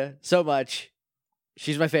Lugia so much.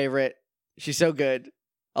 She's my favorite. She's so good.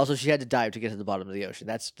 Also, she had to dive to get to the bottom of the ocean.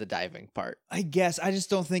 That's the diving part. I guess. I just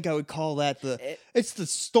don't think I would call that it's the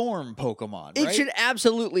storm Pokemon, It right? should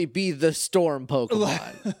absolutely be the storm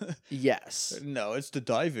Pokemon. Yes. No, it's the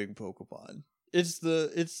diving Pokemon. It's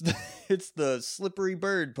the slippery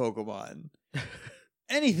bird Pokemon.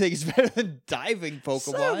 Anything's better than diving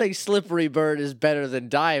Pokemon. I don't think slippery bird is better than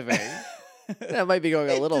diving. That might be going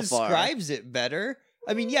a little far. It describes it better.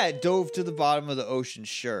 I mean, yeah, it dove to the bottom of the ocean,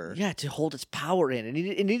 sure. Yeah, to hold its power in.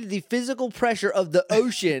 It needed the physical pressure of the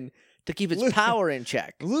ocean to keep its power in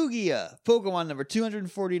check. Lugia, Pokemon number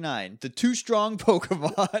 249, the too strong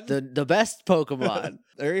Pokemon. The best Pokemon.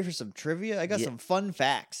 Are you ready for some trivia? I got some fun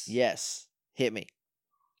facts. Yes, hit me.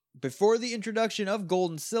 Before the introduction of Gold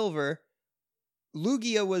and Silver,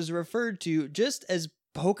 Lugia was referred to just as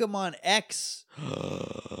Pokemon X.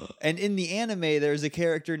 And in the anime, there's a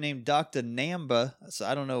character named Dr. Namba. So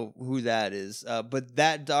I don't know who that is. But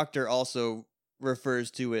that doctor also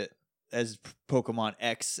refers to it as Pokemon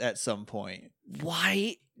X at some point.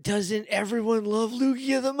 Why doesn't everyone love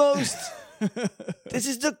Lugia the most? This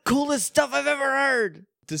is the coolest stuff I've ever heard.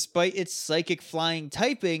 Despite its psychic flying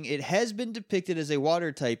typing, it has been depicted as a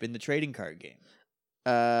water type in the trading card game.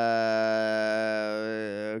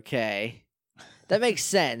 Okay. That makes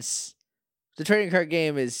sense. The trading card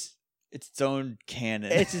game is its own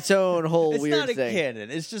canon. It's its own whole it's weird not a thing.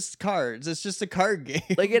 canon. It's just cards. It's just a card game.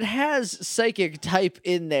 Like, it has psychic type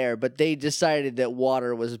in there, but they decided that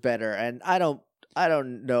water was better, and I don't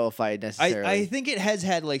know if I necessarily. I think it has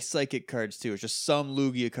had like psychic cards too. It's just some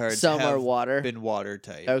Lugia cards. Some have are water. Been water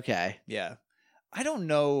type. Okay. Yeah. I don't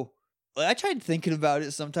know. I tried thinking about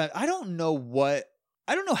it sometimes. I don't know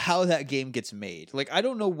how that game gets made. Like, I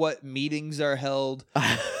don't know what meetings are held.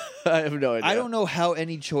 I have no idea. I don't know how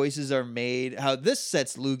any choices are made. How this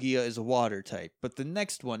sets Lugia as a water type, but the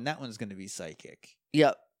next one, that one's going to be psychic.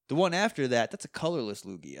 Yep. The one after that, that's a colorless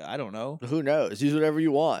Lugia. I don't know. Who knows? Use whatever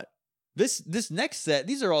you want. This next set,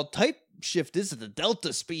 these are all type shift. This is the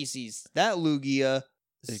Delta species. That Lugia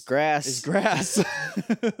is grass. Is grass.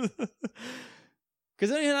 Because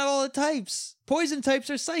they don't have all the types. Poison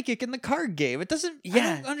types are psychic in the card game. It doesn't. Yeah.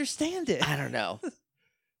 I don't understand it. I don't know.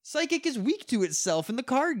 Psychic is weak to itself in the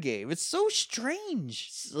card game. It's so strange.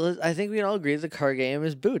 So I think we can all agree the card game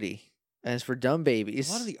is booty. And it's for dumb babies.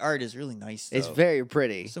 A lot of the art is really nice, though. It's very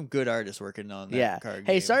pretty. Some good artists working on that card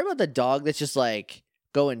game. Hey, sorry about the dog that's just like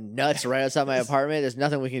going nuts right outside my apartment. There's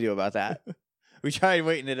nothing we can do about that. We tried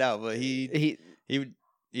waiting it out, but he's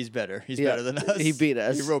better. He's better than us. He beat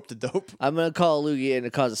us. He roped the dope. I'm going to call Lugia in to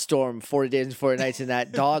cause a storm 40 days and 40 nights in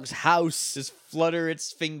that dog's house. Just flutter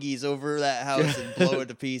its fingies over that house and blow it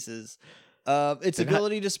to pieces. Its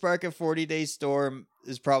ability to spark a 40-day storm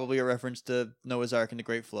is probably a reference to Noah's Ark and the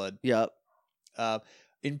Great Flood. Yep.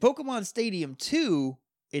 In Pokemon Stadium 2,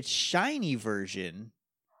 its shiny version,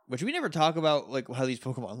 which we never talk about, like how these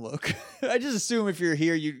Pokemon look. I just assume if you're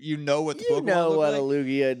here, you know what the Pokemon look like. You know what a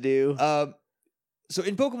Lugia do. So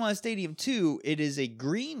in Pokemon Stadium 2, it is a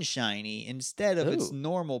green shiny instead of its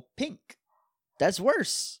normal pink. That's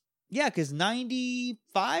worse. Yeah, because 95%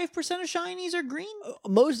 of shinies are green.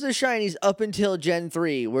 Most of the shinies up until Gen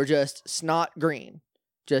 3 were just snot green.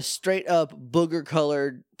 Just straight up booger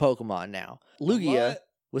colored Pokemon now. Lugia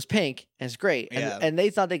was pink and it's great. And they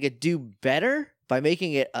thought they could do better by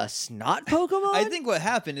making it a snot Pokemon? I think what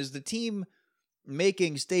happened is the team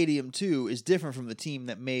making Stadium 2 is different from the team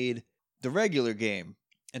that made the regular game.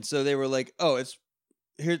 And so they were like, Lugia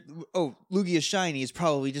shiny is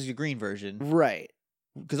probably just a green version. Right.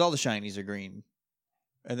 Because all the shinies are green.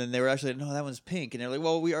 And then they were actually, no, that one's pink. And they're like,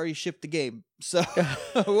 well, we already shipped the game. So,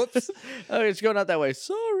 whoops. It's going out that way.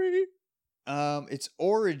 Sorry. Its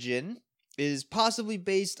origin is possibly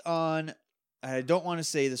based on, I don't want to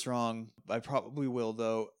say this wrong. I probably will,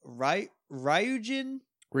 though. Ryujin?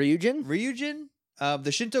 Ryujin?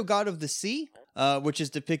 The Shinto god of the sea, which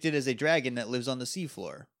is depicted as a dragon that lives on the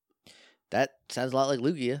seafloor. That sounds a lot like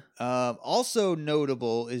Lugia. Also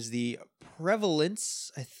notable is the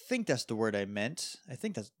prevalence, I think that's the word I meant. I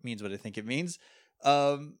think that means what I think it means,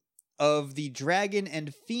 of the dragon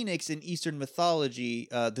and phoenix in Eastern mythology,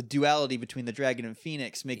 the duality between the dragon and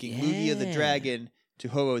phoenix, making Lugia the dragon to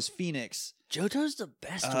Ho-Oh's phoenix. Johto's the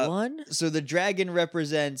best one? So the dragon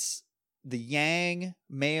represents the yang,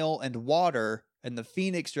 male, and water, and the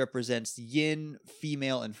phoenix represents yin,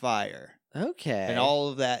 female, and fire. Okay. And all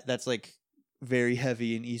of that's like very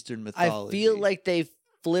heavy in Eastern mythology. I feel like they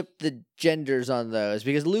flipped the genders on those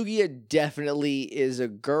because Lugia definitely is a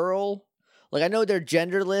girl. Like, I know they're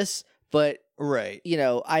genderless, but you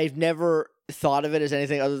know, I've never thought of it as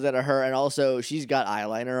anything other than a her, and also she's got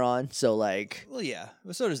eyeliner on, so like, well, yeah,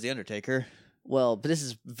 well, so does the Undertaker. Well, but this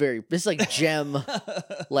is like gem,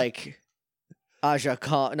 like Aja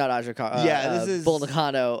Khan, not Aja Khan. This is Bull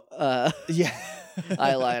Nakano.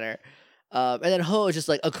 Eyeliner. And then Ho is just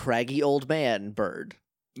like a craggy old man bird.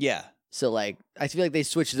 Yeah. So like I feel like they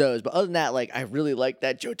switched those, but other than that, like I really like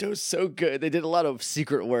that. Johto's so good. They did a lot of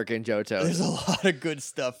secret work in Johto. There's a lot of good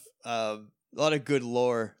stuff, a lot of good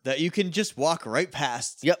lore that you can just walk right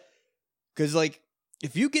past. Yep. Because like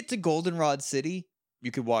if you get to Goldenrod City,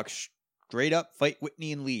 you could walk straight up, fight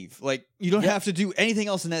Whitney, and leave. Like you don't Yep. have to do anything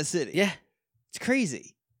else in that city. Yeah, It's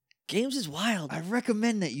crazy. games is wild. I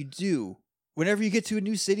recommend that you do. Whenever you get to a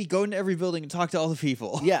new city, go into every building and talk to all the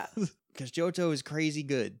people. Yeah, Because Johto is crazy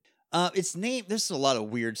good. Its name, there's a lot of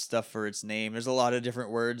weird stuff for its name. There's a lot of different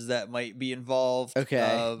words that might be involved. okay.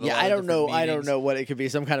 A Yeah, lot I of don't know. different I don't meanings. know what it could be.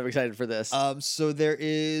 So I'm kind of excited for this. So there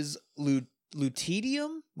is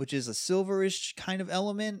lutetium, which is a silverish kind of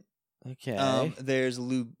element. Okay. There's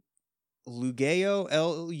Lugeo,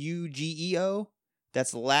 Lugeo.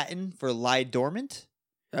 That's Latin for lie dormant.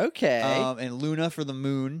 Okay. And Luna for the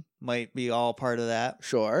moon might be all part of that.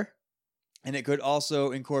 Sure. And it could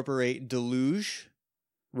also incorporate deluge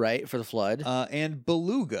Right, for the flood. and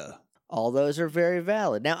beluga. All those are very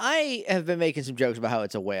valid. Now, I have been making some jokes about how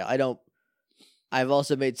it's a whale. I've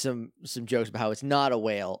also made some jokes about how it's not a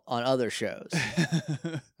whale on other shows.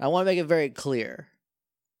 I want to make it very clear.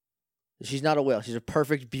 She's not a whale. She's a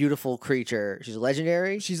perfect, beautiful creature. She's a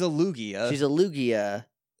legendary. She's a Lugia. She's a Lugia.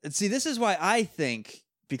 And see, this is why I think,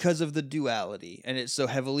 because of the duality, and it's so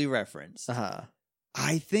heavily referenced, Uh-huh.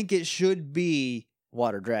 I think it should be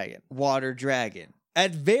Water dragon. water dragon.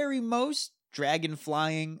 At very most, dragon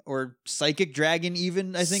flying or psychic dragon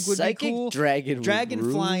even, I think would Psychic be cool. dragon. would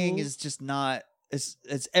Dragon flying rule. is just not, it's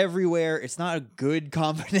everywhere. It's not a good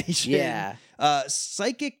combination. Yeah,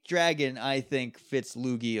 Psychic dragon, I think, fits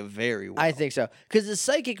Lugia very well. I think so. Because the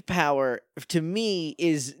psychic power, to me,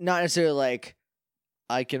 is not necessarily like,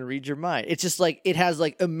 I can read your mind. It's just like, it has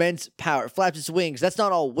like immense power. It flaps its wings. That's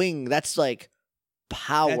not all wing. That's like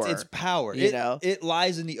power. That's its power. you know? It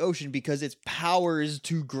lies in the ocean because its power is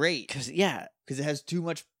too great. Because, yeah, Because it has too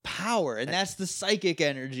much power, and that's the psychic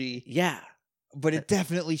energy. yeah. But it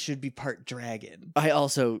definitely should be part dragon. I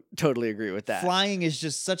also totally agree with that. Flying is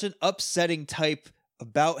just such an upsetting type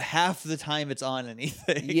about half the time it's on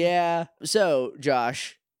anything. Yeah. So,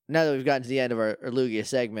 Josh, now that we've gotten to the end of our Lugia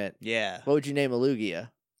segment, Yeah. what would you name a Lugia?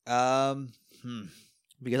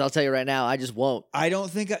 Because I'll tell you right now, I just won't. I don't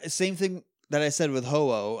think, same thing that I said with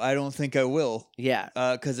Ho-Oh, I don't think I will. Yeah.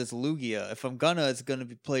 Because it's Lugia. If I'm gonna, it's gonna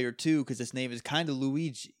be player 2, because its name is kind of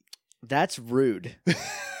Luigi. That's rude.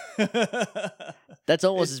 That's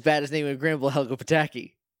almost as bad as naming Granville Helga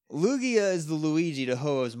Pataki. Lugia is the Luigi to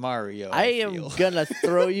Ho-Oh's Mario. I am gonna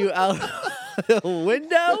throw you out the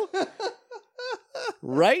window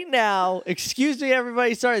right now. Excuse me,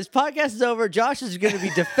 everybody. Sorry, this podcast is over. Josh is gonna be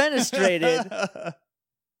defenestrated.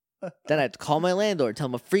 Then I have to call my landlord, tell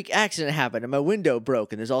him a freak accident happened and my window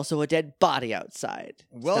broke, and there's also a dead body outside.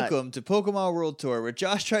 It's not- Welcome to Pokemon World Tour, where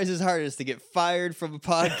Josh tries his hardest to get fired from a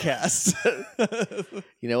podcast.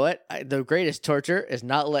 You know what? The greatest torture is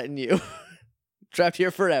not letting you trapped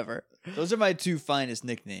here forever. Those are my two finest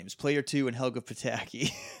nicknames, Player 2 and Helga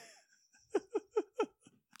Pataki.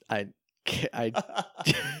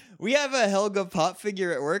 We have a Helga pop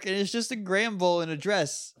figure at work, and it's just a Granbull in a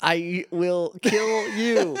dress. I will kill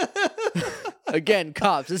you. Again,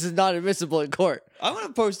 cops, this is not admissible in court. I'm going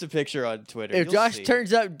to post a picture on Twitter. If You'll Josh see.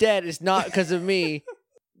 turns up dead, it's not because of me.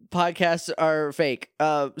 Podcasts are fake.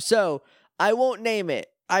 So I won't name it.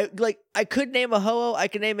 I could name a Ho-Oh. I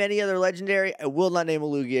could name any other legendary. I will not name a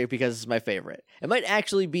Lugia because it's my favorite. It might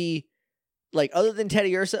actually be like, other than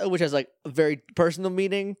Teddy Ursa, which has like a very personal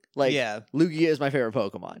meaning. Like, Yeah. Lugia is my favorite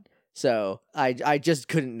Pokemon. So I just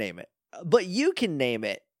couldn't name it. But you can name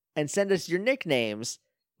it and send us your nicknames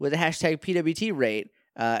with the hashtag PWT rate.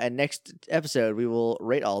 And next episode, we will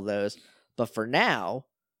rate all those. But for now,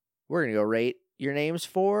 we're going to go rate your names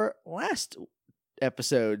for last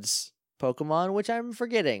episode's Pokemon, which I'm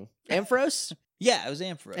forgetting. Ampharos? Yeah, it was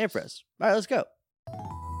Ampharos. Ampharos. All right, let's go.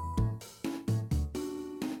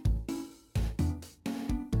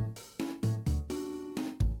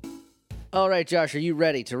 All right, Josh, are you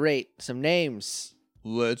ready to rate some names?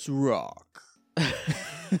 Let's rock. I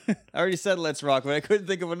already said let's rock, but I couldn't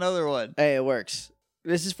think of another one. Hey, it works.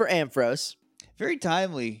 This is for Ampharos. Very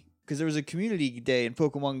timely, because there was a community day in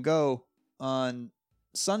Pokemon Go on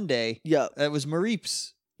Sunday. Yep. That was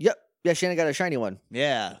Mareeps. Yep. Yeah, Shannon got a shiny one.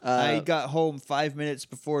 Yeah. I got home 5 minutes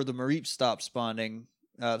before the Mareeps stopped spawning.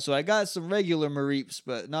 So I got some regular Mareeps,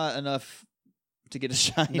 but not enough to get a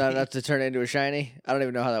shiny. Not enough to turn it into a shiny? I don't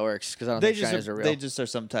even know how that works because I don't They think shinies are real. They just are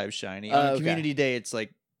sometimes shiny. Oh, On okay. community day, it's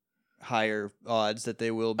like higher odds that they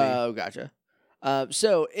will be. Oh, gotcha.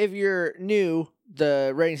 So if you're new,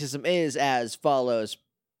 the rating system is as follows: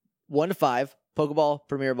 1 to 5, Pokeball,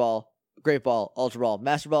 Premier Ball, Great Ball, Ultra Ball,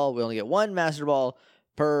 Master Ball. We only get one Master Ball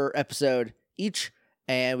per episode each,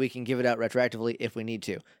 and we can give it out retroactively if we need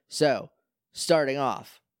to. So, starting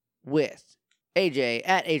off with AJ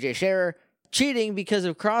at AJ Scherer, cheating because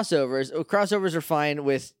of crossovers. Crossovers are fine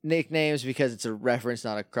with nicknames because it's a reference,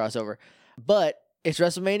 not a crossover. But it's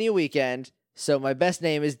WrestleMania weekend, so my best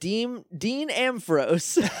name is Dean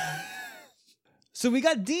Ambrose. So we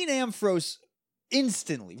got Dean Ambrose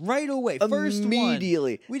instantly, right away, first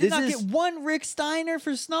Immediately. one. We did not get one Rick Steiner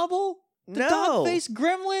for Snubble? The dog-faced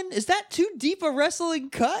gremlin? Is that too deep a wrestling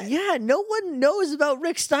cut? Yeah, no one knows about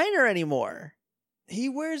Rick Steiner anymore. He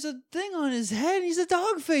wears a thing on his head. He's a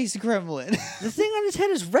dog-faced gremlin. The thing on his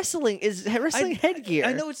head is wrestling headgear.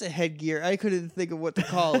 I know it's a headgear. I couldn't think of what to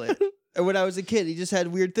call it. And when I was a kid, he just had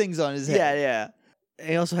weird things on his head. Yeah.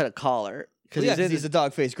 He also had a collar. Well, he's a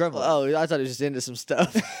dog-faced gremlin. Oh, I thought he was just into some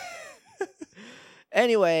stuff.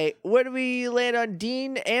 Anyway, where do we land on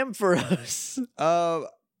Dean Ambrose? I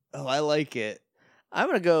like it. I'm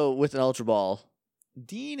going to go with an Ultra Ball.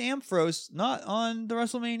 Dean Ambrose not on the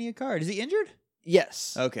WrestleMania card. Is he injured?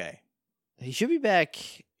 Yes. Okay. He should be back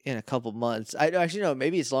in a couple months. I actually no,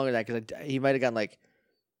 maybe it's longer than that because he might have gotten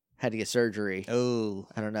had to get surgery. Oh.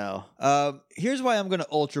 I don't know. Here's why I'm going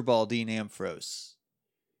to Ultra Ball Dean Ambrose.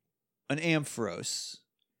 An Ambrose.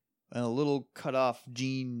 And a little cut-off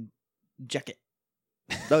jean jacket.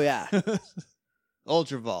 Oh, yeah.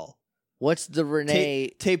 Ultra Ball. What's the Renee...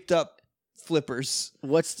 Taped up flippers.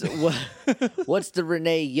 What's the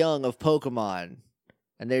Renee Young of Pokemon?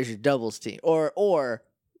 And there's your doubles team. Or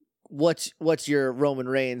what's your Roman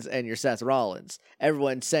Reigns and your Seth Rollins?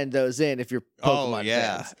 Everyone send those in if you're Pokemon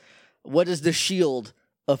fans. What is the Shield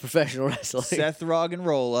of professional wrestling? Seth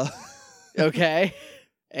Roggenrola. Okay.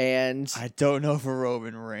 And I don't know for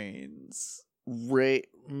Roman Reigns.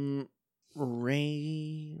 Roman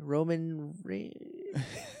Reigns.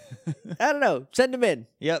 I don't know. Send them in.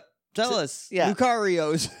 Yep. Tell us. Yeah.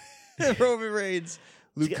 Lucario's Roman Reigns.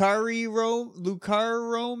 Roman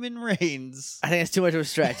Reigns. I think that's too much of a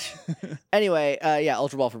stretch. Anyway,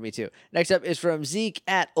 Ultra Ball for me too. Next up is from Zeke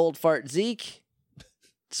at Old Fart Zeke.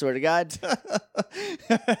 Swear to God.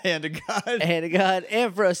 Hand of God. Hand of God.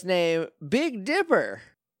 Ambrose name, Big Dipper.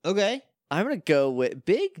 Okay. I'm going to go with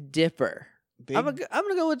Big Dipper. I'm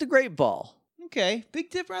gonna go with the Great Ball. Okay.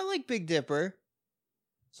 Big Dipper. I like Big Dipper.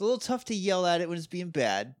 It's a little tough to yell at it when it's being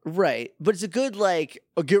bad. Right. But it's a good,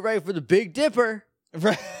 get ready for the Big Dipper.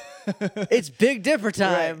 Right. It's Big Dipper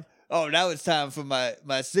time. Right. Oh, now it's time for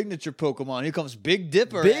my signature Pokemon. Here comes Big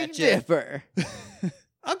Dipper. Big Dipper.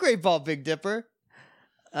 I'll Great Ball Big Dipper.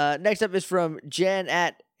 Next up is from Jen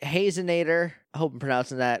at Hazenator. I hope I'm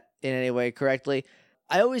pronouncing that in any way correctly.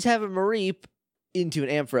 I always have a Mareep into an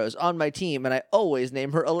Ambrose on my team, and I always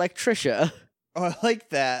name her Electricia. Oh, I like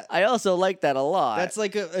that. I also like that a lot. That's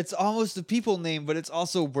it's almost a people name, but it's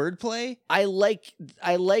also wordplay. I like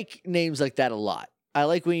names like that a lot. I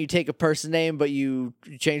like when you take a person name, but you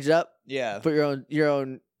change it up. Yeah. Put your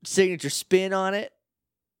own signature spin on it.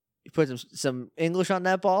 You put some English on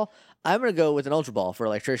that ball. I'm going to go with an Ultra Ball for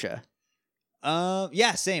Electricia.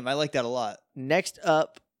 Yeah, same. I like that a lot. Next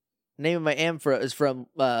up, name of my Amphros is from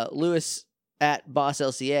Lewis at Boss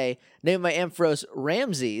LCA. Name of my Amphros,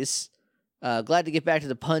 Ramses. Glad to get back to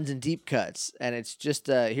the puns and deep cuts. And it's just,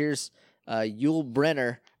 here's Yul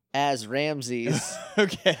Brenner as Ramses.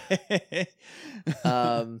 Okay.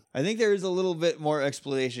 I think there is a little bit more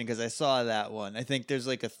explanation because I saw that one. I think there's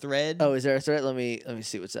a thread. Oh, is there a thread? Let me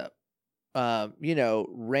see what's up. Ramses,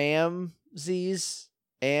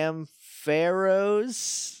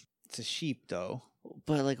 Ampharos. It's a sheep, though.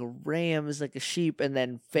 But a ram is like a sheep, and then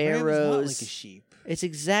Ram is pharaohs. not like a sheep. It's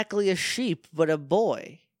exactly a sheep, but a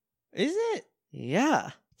boy. Is it?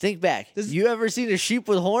 Yeah. Think back. You ever seen a sheep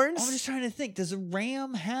with horns? I'm just trying to think. Does a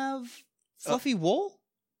ram have fluffy wool?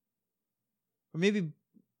 Or maybe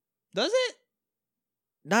does it?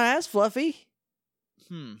 Not as fluffy.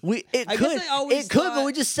 It could, but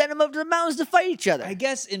we just send them up to the mountains to fight each other. I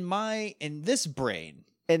guess in this brain,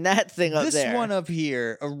 in that thing up there, this one up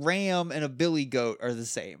here, a ram and a billy goat are the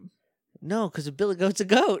same. No, because a billy goat's a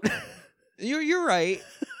goat. You're right.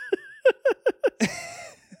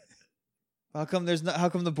 How come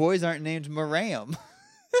the boys aren't named Maram?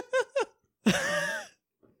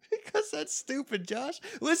 Because that's stupid, Josh.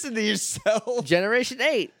 Listen to yourself. Generation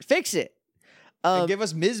 8. Fix it. And give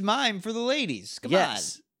us Ms. Mime for the ladies.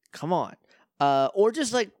 Come on. Or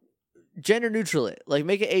just gender neutral it.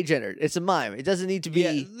 Make it agendered. It's a mime. It doesn't need to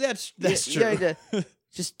be. Yeah, that's true.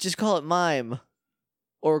 Just call it mime,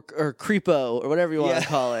 or creepo, or whatever you want to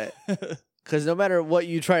call it. Because no matter what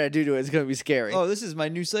you try to do to it, it's going to be scary. Oh, this is my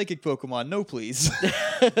new psychic Pokemon. No, please.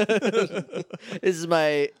 This is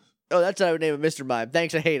my Oh, that's what I would name a Mr. Mime.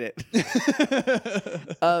 Thanks, I hate it.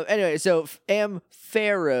 Anyway, so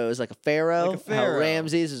Pharaoh is like a pharaoh. Like a pharaoh. How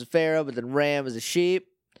Ramses is a pharaoh, but then Ram is a sheep.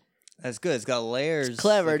 That's good. It's got layers. It's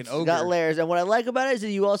clever. Like It's an ogre. got layers. And what I like about it is that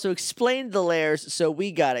you also explained the layers, so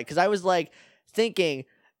we got it. Because I was like thinking,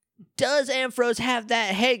 does Ampharos have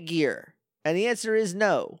that headgear? And the answer is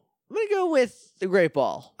no. I'm going to go with the Great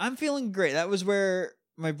Ball. I'm feeling great. That was where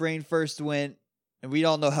my brain first went, and we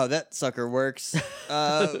all know how that sucker works.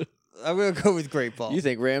 I'm gonna go with Great Ball. You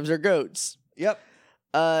think rams are goats. Yep.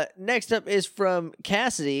 Next up is from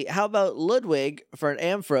Cassidy. How about Ludwig for an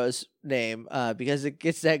Ampharos name? Because it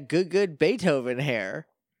gets that good Beethoven hair.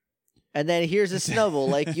 And then here's a snubble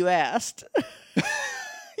like you asked.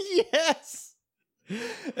 Yes.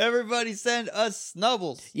 Everybody send us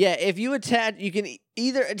snubbles. Yeah, if you attach, you can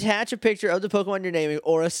either attach a picture of the Pokemon you're naming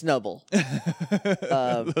or a snubble.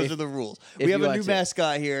 Those are the rules. if We have you a want new to.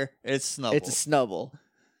 mascot here. It's Snubble. It's a snubble.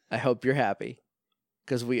 I hope you're happy.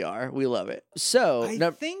 Because we are. We love it. So, I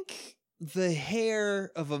think the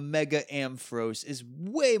hair of a Mega Ampharos is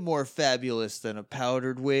way more fabulous than a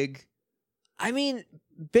powdered wig. I mean,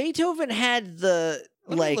 Beethoven had the,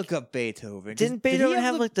 Let like, me look up Beethoven. 'cause didn't did he Beethoven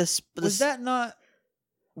have the- like the Was that not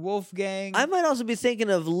Wolfgang? I might also be thinking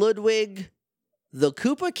of Ludwig, the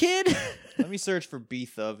Koopa Kid. Let me search for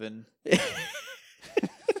Beethoven.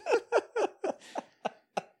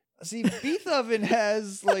 See, Beethoven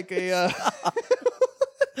has like a.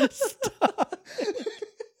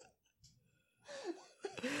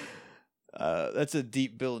 That's a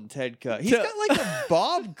deep Bill and Ted cut. He's got like a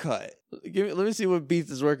bob cut. Let me see what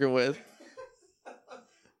Beats is working with.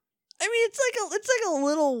 I mean, it's like a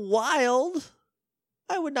little wild.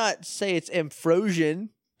 I would not say it's Amphrosion.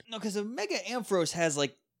 No, because a Mega Ampharos has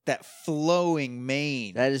like that flowing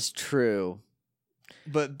mane. That is true.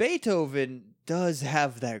 But Beethoven does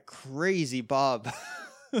have that crazy bob.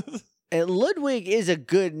 And Ludwig is a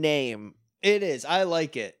good name. It is. I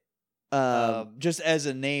like it. Just as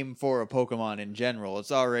a name for a Pokemon in general,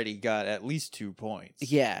 it's already got at least 2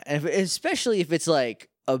 points. yeah, and especially if it's like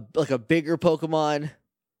a bigger Pokemon,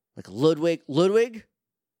 like Ludwig. Ludwig,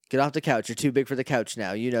 get off the couch. You're too big for the couch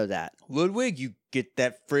now. You know that. Ludwig, you get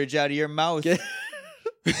that fridge out of your mouth.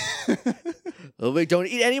 Ludwig, don't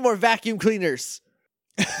eat any more vacuum cleaners.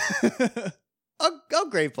 I'll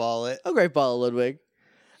Great Ball it. A great ball, Ludwig.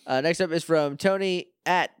 Next up is from Tony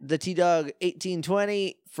at the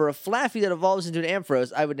T-Dog1820. For a Flaffy that evolves into an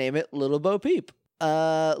Ampharos, I would name it Little Bo Peep.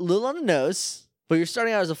 Little on the nose, but you're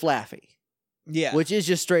starting out as a Flaffy, Yeah. which is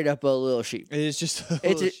just straight up a little sheep. it is just a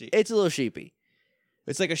little sheep. It's a little sheepy.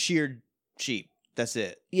 It's like a sheared sheep. That's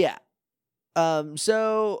it. Yeah.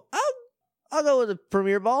 So I'll go with a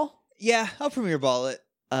Premier Ball. Yeah, I'll Premier Ball it.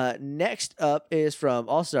 Next up is from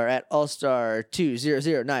Allstar at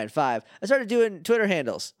Allstar20095. I started doing Twitter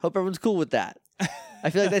handles. Hope everyone's cool with that. I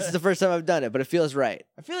feel like this is the first time I've done it, but it feels right.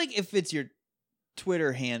 I feel like if it's your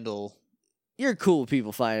Twitter handle, You're cool with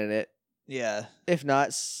people finding it. yeah. If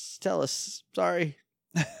not, tell us. Sorry.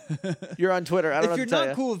 You're on Twitter. I don't know If you're what to tell not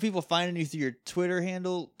you. cool with people finding you through your Twitter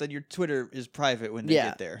handle, then your Twitter is private when they Yeah.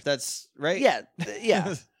 get there. That's right? Yeah.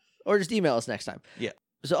 Yeah. Or just email us next time. Yeah.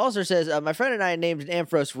 So Allstar says, my friend and I named an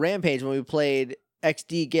Ampharos Rampage when we played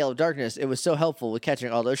XD Gale of Darkness. It was so helpful with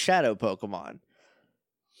catching all those shadow Pokemon.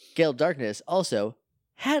 Gale of Darkness also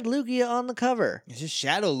had Lugia on the cover. It's just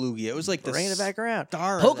Shadow Lugia. It was like the Bringing it back around.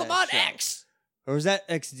 star of that Pokemon show. X! Or was that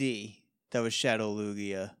XD? That was Shadow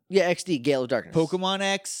Lugia. Yeah, XD Gale of Darkness. Pokemon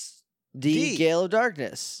X, D Gale of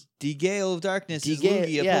Darkness. D Gale of Darkness is D-Gale-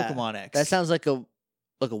 Lugia yeah. Pokemon X. That sounds like a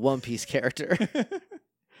One Piece character.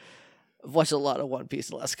 I've watched a lot of One Piece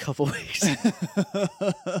in the last couple weeks.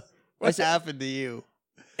 What's happened to you?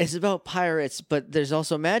 It's about pirates, but there's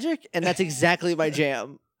also magic, and that's exactly my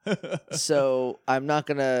jam. So I'm not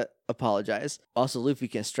gonna apologize. Also, Luffy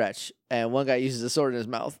can stretch, and one guy uses a sword in his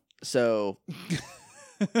mouth. So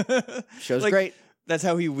show's Like, great. That's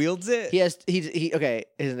how he wields it? He okay.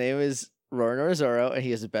 His name is Roronoa Zoro, and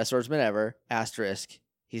he is the best swordsman ever. Asterisk.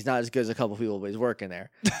 He's not as good as a couple people, but he's working there.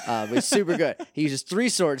 But he's super good. He uses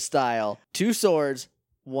 3-sword style, 2 swords,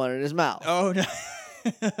 1 in his mouth. Oh, no.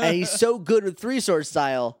 And he's so good with 3-sword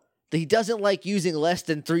style that he doesn't like using less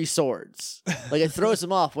than 3 swords. Like, it throws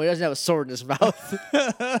him off when he doesn't have a sword in his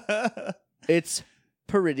mouth. It's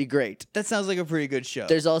pretty great. That sounds like a pretty good show.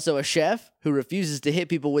 There's also a chef who refuses to hit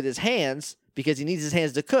people with his hands because he needs his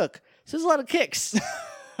hands to cook. So there's a lot of kicks.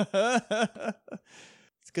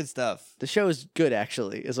 It's good stuff. The show is good,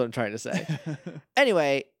 actually, is what I'm trying to say.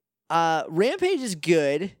 Anyway, Rampage is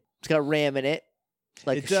good. It's got ram in it,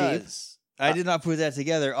 like It a sheep. does. I did not put that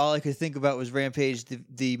together. All I could think about was Rampage,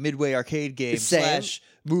 the Midway arcade game Same.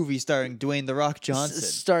 / movie starring Dwayne The Rock Johnson.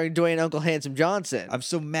 Starring Dwayne Uncle Handsome Johnson. I'm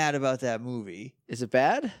so mad about that movie. Is it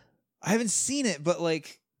bad? I haven't seen it, but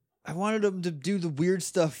like, I wanted them to do the weird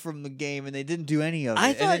stuff from the game, and they didn't do any of it.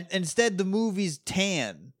 I thought- and instead, the movie's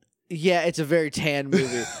tan. Yeah, it's a very tan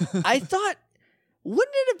movie. I thought,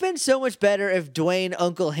 wouldn't it have been so much better if Dwayne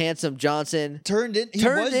Uncle Handsome Johnson Turned into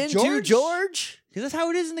George? Because that's how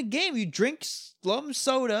it is in the game. You drink Scum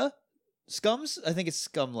soda. Scums? I think it's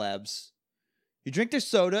Scum Labs. You drink their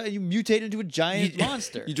soda and you mutate into a giant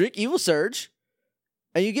monster. You drink Evil Surge,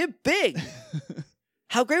 and you get big.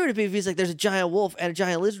 How great would it be if he's like, there's a giant wolf and a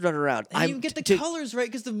giant lizard running around? And you get the colors right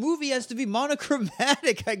because the movie has to be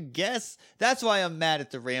monochromatic, I guess. That's why I'm mad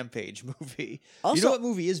at the Rampage movie. Also, you know what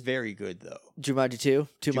movie is very good, though? Jumanji 2?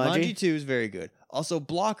 Jumanji 2 is very good. Also,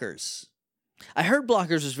 Blockers. I heard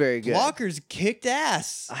Blockers was very good. Blockers kicked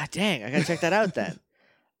ass. Ah, dang, I gotta check that out then.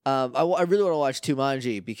 I really want to watch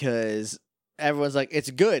Jumanji because everyone's like,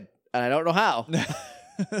 it's good, and I don't know how.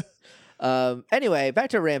 Anyway,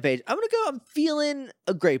 back to Rampage. I'm feeling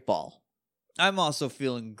a great ball. I'm also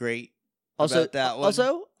feeling great Also, about that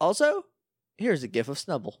one. Also, here's a gif of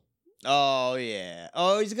Snubble. Oh, yeah.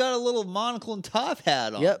 Oh, he's got a little monocle and top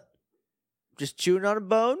hat on. Yep. Just chewing on a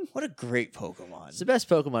bone. What a great Pokemon. It's the best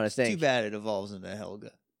Pokemon, I think. Too bad it evolves into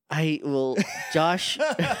Helga. I will, Josh. All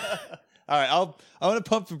right, I'm gonna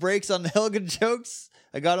pump the brakes on the Helga jokes.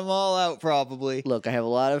 I got them all out, probably. Look, I have a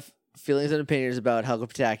lot of feelings and opinions about Helga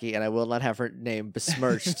Pataki, and I will not have her name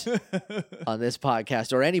besmirched on this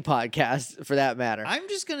podcast or any podcast for that matter. I'm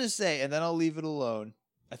just gonna say, and then I'll leave it alone.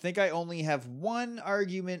 I think I only have one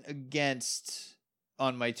argument against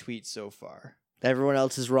on my tweet so far. Everyone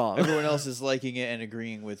else is wrong. Everyone else is liking it and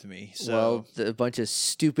agreeing with me. So, Well, a bunch of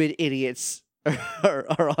stupid idiots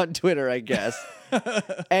are on Twitter, I guess.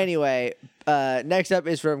 Anyway, next up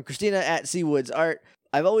is from Christina at Seawoods Art.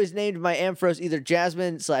 I've always named my Ampharos either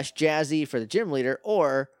Jasmine/Jazzy for the gym leader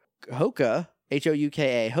or Hoka,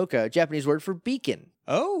 Houka, Hoka, Japanese word for beacon.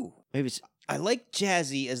 oh, Maybe it's, I like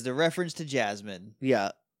Jazzy as the reference to Jasmine, yeah.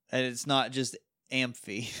 and it's not just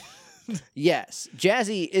Amphi. Yes,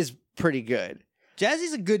 Jazzy is pretty good.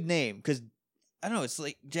 Jazzy's a good name because I don't know. It's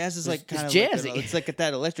like jazz is like It's kind of jazzy. Like it's like got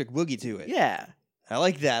that electric boogie to it. Yeah. I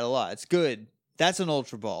like that a lot. It's good. That's an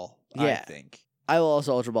Ultra Ball. I Yeah. think. I will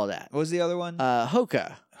also Ultra Ball that. What was the other one?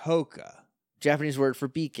 Hoka, Hoka. Japanese word for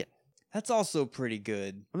beacon. That's also pretty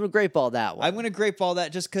good. I'm going to great ball that one. I'm gonna grape ball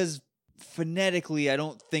that just because phonetically, I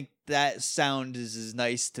don't think that sound is as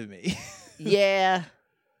nice to me. Yeah.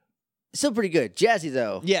 Still pretty good. Jazzy,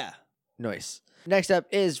 though. Yeah. Nice. Next up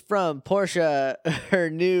is from Portia, her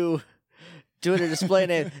new Twitter display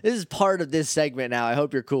name. This is part of this segment now. I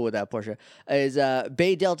hope you're cool with that, Portia. Is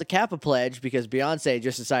Bay Delta Kappa pledge because Beyonce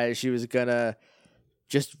just decided she was gonna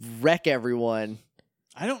just wreck everyone.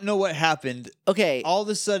 I don't know what happened. Okay, All of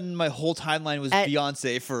a sudden, my whole timeline was At-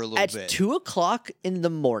 Beyonce for a little at bit. 2:00 in the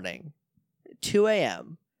morning, 2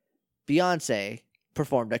 a.m., Beyonce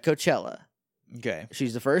performed at Coachella. Okay.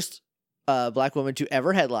 She's the first black woman to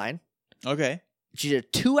ever headline. Okay. She did a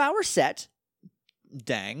 2-hour set,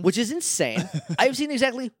 Dang. which is insane. I've seen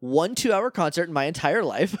exactly one 2-hour concert in my entire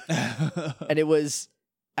life, and it was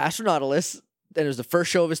Astronautilus, and it was the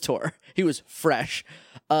first show of his tour. He was fresh.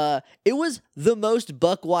 It was the most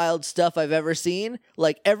buck wild stuff I've ever seen.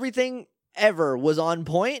 Like, everything ever was on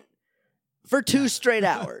point for 2 straight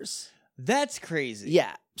hours. That's crazy.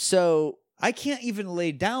 Yeah, so... I can't even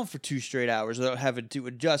lay down for 2 straight hours without having to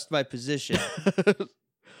adjust my position.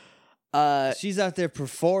 She's out there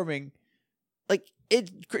performing. Like,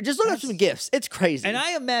 just look up some gifs. It's crazy. And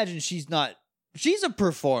I imagine she's a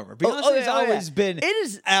performer. Oh, Beyonce's yeah, always been it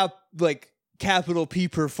is... like capital P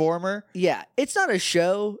performer. Yeah, it's not a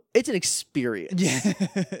show. It's an experience. Yeah.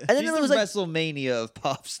 And then she's it the was like- WrestleMania of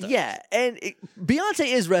pop stuff. Yeah, and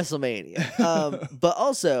Beyonce is WrestleMania. But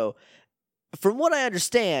also, from what I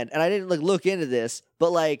understand, and I didn't look into this,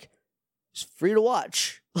 but it's free to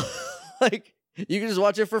watch. Like, you can just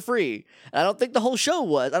watch it for free. And I don't think the whole show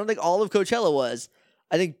was. I don't think all of Coachella was.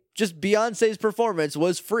 I think just Beyonce's performance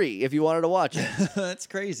was free if you wanted to watch it. That's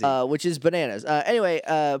crazy. Which is bananas. Anyway,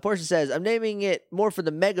 Portia says, I'm naming it more for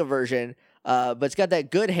the mega version, but it's got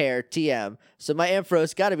that good hair, TM. So my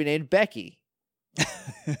Ampharos got to be named Becky.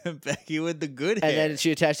 Becky with the good hair. And then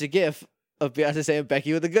she attached a gif of Beyonce saying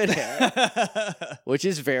Becky with the good hair, which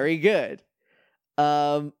is very good. We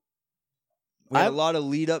had a I'm- lot of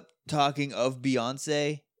lead up talking of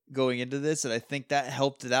Beyonce going into this, and I think that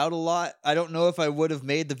helped it out a lot. I don't know if I would have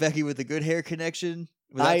made the Becky with the good hair connection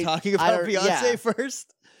without talking about don't- Beyonce yeah.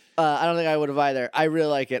 first. I don't think I would have either. I really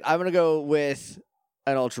like it. I'm going to go with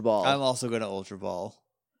an Ultra Ball. I'm also going to Ultra Ball.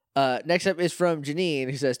 Next up is from Janine,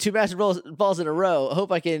 who says, 2 Master Balls in a row.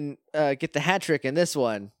 Hope I can get the hat trick in this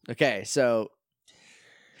one. Okay, so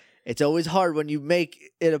it's always hard when you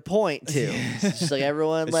make it a point to. It's just like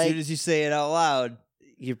everyone, As like, soon as you say it out loud.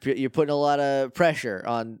 you're putting a lot of pressure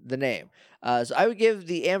on the name. So I would give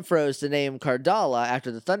the Ampharos the name Cardala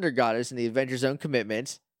after the Thunder Goddess in the Avenger Zone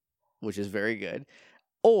Commitment, which is very good.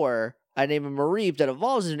 Or I name a Mareep that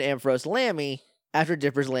evolves into an Ampharos Lammy after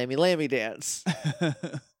Dipper's Lammy Lammy dance.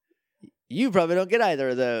 You probably don't get either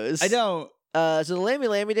of those. I don't. So the Lammy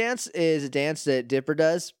Lammy dance is a dance that Dipper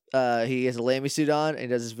does. He has a Lammy suit on and he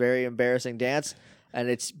does this very embarrassing dance. And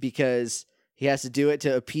it's because he has to do it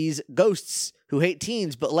to appease ghosts who hate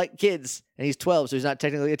teens but like kids. And he's 12, so he's not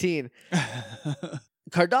technically a teen.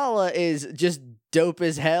 Cardala is just dope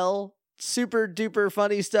as hell. Super duper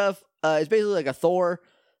funny stuff. It's basically like a Thor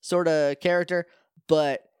sort of character.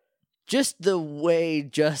 But just the way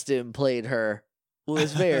Justin played her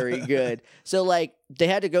was very good. So like they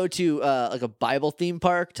had to go to like a Bible theme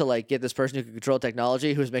park to like get this person who could control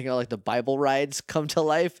technology who was making all like the Bible rides come to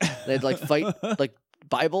life. They'd like fight like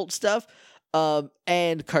Bible stuff.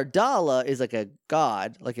 And Cardala is like a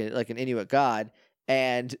god, like an Inuit god,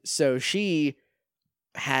 and so she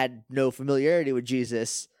had no familiarity with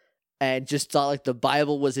Jesus and just thought like the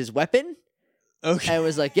Bible was his weapon. Okay. And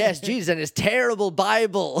was like, yes, Jesus and his terrible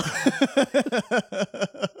Bible.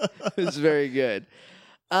 It was very good.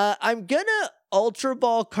 I'm gonna Ultra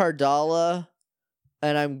Ball Cardala,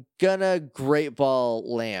 and I'm gonna Great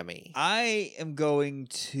Ball Lammy. I am going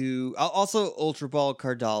to. I'll also Ultra Ball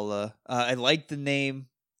Cardala. I like the name,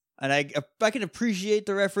 and I can appreciate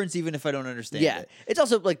the reference even if I don't understand it. It's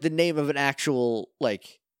also like the name of an actual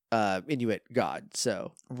like Inuit god.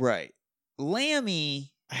 So Right.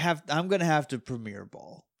 Lammy, I'm gonna have to Premier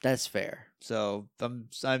Ball. that's fair. So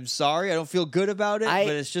I'm sorry, I don't feel good about it, but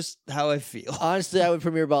it's just how I feel. Honestly, I would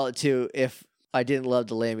Premier Ball it too if I didn't love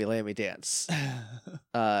the Lammy Lammy dance.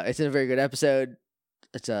 It's in a very good episode.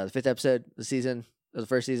 It's the 5th episode of the season, of the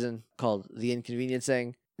first season, called The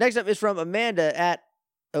Inconveniencing. Next up is from Amanda at,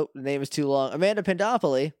 the name is too long, Amanda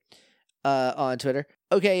Pendopoli on Twitter.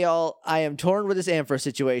 Okay, y'all, I am torn with this Ampharos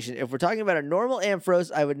situation. If we're talking about a normal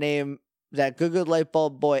Ampharos, I would name that good light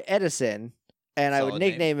bulb boy Edison, and I would Solid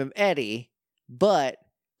nickname him Eddie. But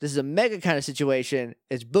this is a mega kind of situation.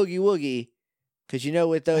 It's Boogie Woogie, because you know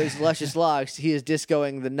with those luscious locks, he is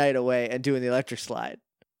discoing the night away and doing the electric slide.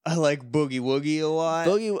 I like Boogie Woogie a lot.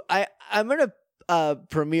 I'm gonna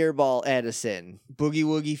Premier Ball Edison. Boogie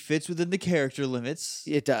Woogie fits within the character limits,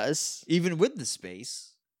 It does. even with the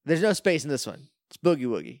space. There's no space in this one. It's Boogie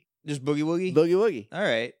Woogie. Just Boogie Woogie? Boogie Woogie. All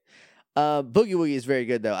right. Boogie Woogie is very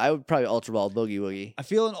good though. I would probably Ultra Ball Boogie Woogie. I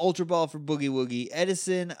feel an Ultra Ball for Boogie Woogie.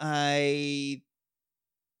 Edison, I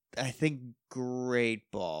think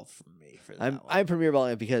Great Ball for me for that one. I'm Premier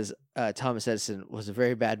Balling it because Thomas Edison was a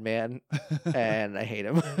very bad man and I hate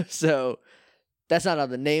him. So that's not on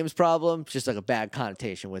the name's problem. It's just like a bad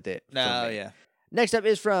connotation with it. for No, me. yeah. Next up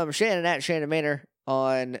is from Shannon at Shannon Manor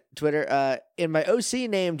on Twitter. In my OC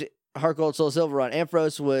named Heart Gold Soul Silver on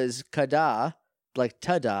Ampharos was Kada, like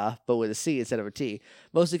Tada, but with a C instead of a T.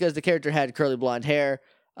 Mostly because the character had curly blonde hair,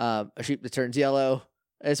 a sheep that turns yellow.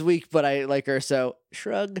 It's weak, but I like her, so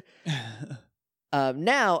shrug.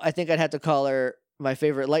 Now I think I'd have to call her my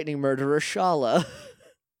favorite lightning murderer, Shala.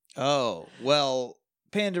 Oh, well,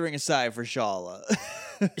 pandering aside for Shala.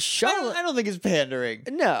 Shala, I don't think it's pandering.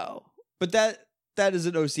 no. But that is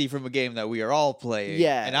an OC from a game that we are all playing.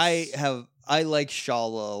 Yes. And I like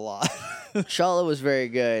Shala a lot. Shala was very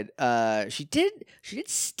good. She did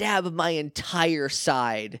stab my entire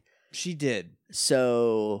side. She did.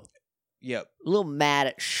 So Yep. a little mad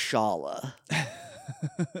at Shala.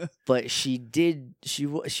 But she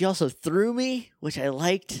also threw me, which I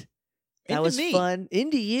liked. That Into was me. fun.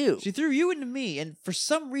 Into you. She threw you into me, and for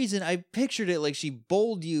some reason, I pictured it like she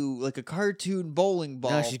bowled you like a cartoon bowling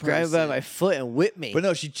ball. No, she grabbed me by my foot and whipped me. But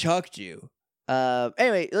no, she chucked you.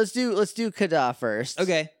 Anyway, let's do Kada first.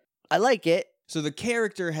 Okay. I like it. So the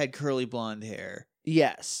character had curly blonde hair,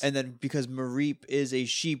 Yes. and then because Mareep is a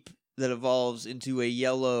sheep that evolves into a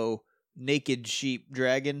yellow naked sheep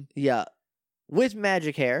dragon yeah. With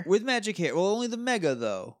magic hair. with magic hair. Well, only the Mega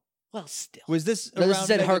though. Well, still. Was this No, this around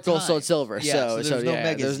said Mega Heart Gold Soul time? Silver. Yeah, so there's no yeah,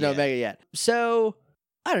 Megas there's no yet. Mega yet. So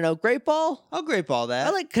I don't know. Great Ball. I'll grape all that.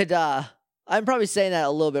 I like Kada. I'm probably saying that a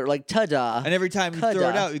little bit like Tada. and every time you throw it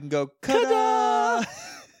Kada. out, you can go Kada. Kada.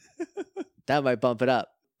 That might bump it up.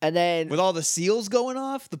 And then With all the seals going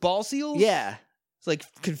off, the ball seals. yeah. It's like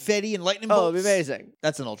confetti and lightning Oh, bolts. it'd be amazing.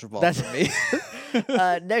 That's an ultra ball That's for me.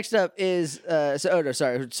 Next up is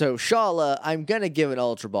So Shala, I'm gonna give an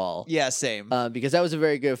Ultra Ball. Yeah, same. Because that was a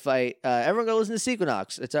very good fight. Everyone go listen to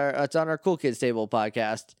Sequinox. It's on our Cool Kids Table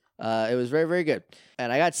podcast. It was very, very good.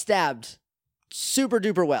 And I got stabbed super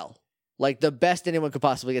duper well. Like the best anyone could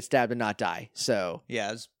possibly get stabbed and not die. So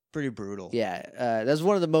yeah, it's pretty brutal. yeah, that's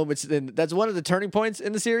one of the moments. That's one of the turning points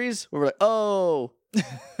in the series where we're like, oh,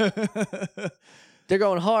 they're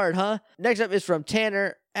going hard, huh? Next up is from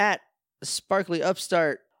Tanner at Sparkly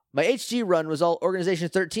Upstart. My HG run was all Organization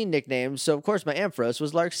 13 nicknames, so of course my Ampharos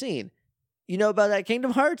was Larxene. You know about that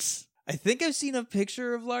Kingdom Hearts? I think I've seen a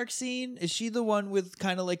picture of Larxene. Is she the one with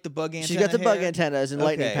kind of like the bug antenna? She's got the hair? bug antennas and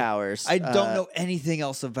lightning Okay. powers. I don't know anything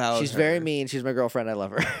else about She's her. very mean. She's my girlfriend. I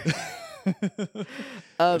love her.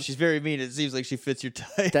 She's very mean. It seems like she fits your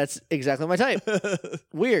type. That's exactly my type.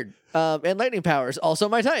 Weird. And lightning powers also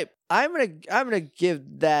my type. I'm gonna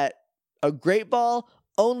give that a great ball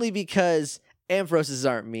only because Amphiroses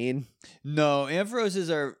aren't mean. No,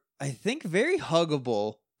 Amphiroses are, I think, very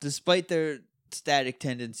huggable despite their static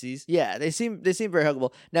tendencies. Yeah, they seem very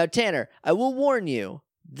huggable. Now, Tanner, I will warn you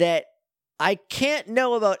that I can't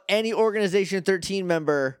know about any Organization 13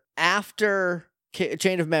 member after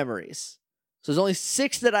Chain of Memories. So there's only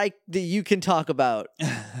 6 that you can talk about,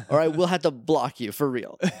 or I will have to block you for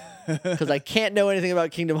real. Because I can't know anything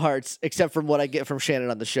about Kingdom Hearts except from what I get from Shannon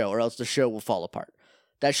on the show, or else the show will fall apart.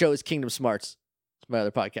 That show is Kingdom Smarts. It's my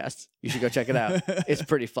other podcast. You should go check it out. It's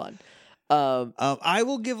pretty fun. I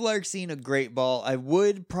will give Larxene a great ball. I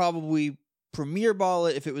would probably premiere ball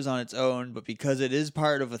it if it was on its own, but because it is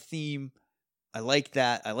part of a theme, I like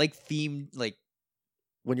that. I like theme, like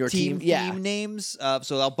when your team yeah. theme names,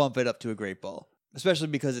 so I'll bump it up to a great ball, especially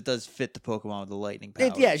because it does fit the Pokemon with the lightning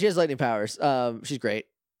powers. Yeah, she has lightning powers. She's great.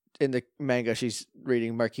 In the manga, she's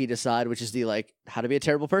reading Marquis de Sade, which is the like how to be a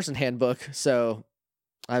terrible person handbook. So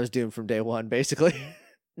I was doomed from day one, basically.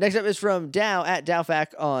 Next up is from Dow at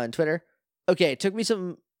Dowfac on Twitter. Okay, took me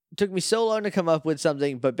so long to come up with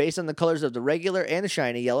something, but based on the colors of the regular and the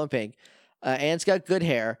shiny, yellow and pink, and it's got good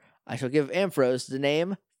hair, I shall give Ampharos the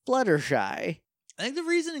name Fluttershy. I think the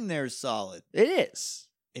reasoning there is solid. It is.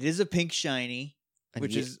 It is a pink shiny, And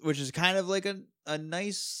which is kind of like a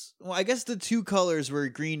nice. Well, I guess the 2 colors were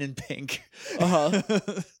green and pink.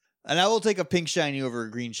 And I will take a pink shiny over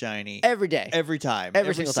a green shiny every day. every time, Every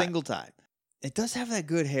every single time. It does have that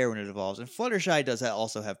good hair when it evolves, and Fluttershy does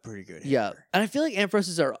also have pretty good hair. Yeah, and I feel like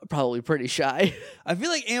Ampharoses are probably pretty shy. I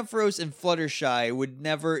feel like Ampharos and Fluttershy would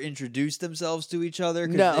never introduce themselves to each other.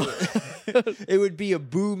 No. It would be a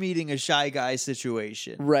Boo meeting a Shy Guy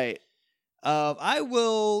situation. Right.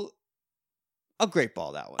 I'll great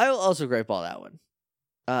ball that one. I will also great ball that one.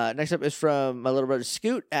 Next up is from my little brother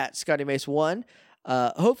Scoot at Scotty Mace 1.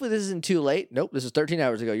 Hopefully this isn't too late. Nope, this is 13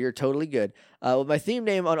 hours ago. You're totally good. With my theme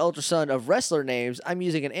name on Ultra Sun of wrestler names, I'm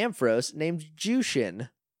using an Ampharos named Jushin.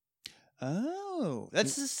 Oh,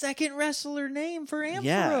 that's the second wrestler name for Ampharos.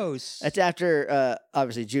 Yeah. That's after,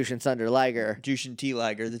 obviously, Jushin Thunder Liger. Jushin T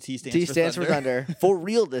Liger. The T stands T for stands Thunder. for Thunder. For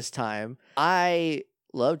real this time. I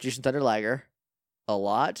love Jushin Thunder Liger a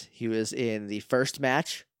lot. He was in the first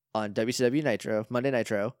match on WCW Nitro, Monday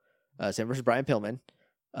Nitro, same versus Brian Pillman,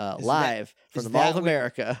 live from the Mall of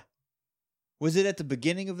America. Was it at the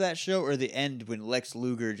beginning of that show or the end when Lex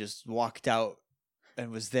Luger just walked out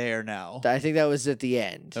and was there now? I think that was at the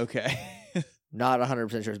end. Okay. Not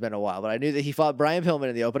 100% sure. It's been a while, but I knew that he fought Brian Pillman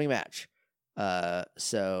in the opening match.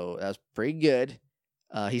 So that was pretty good.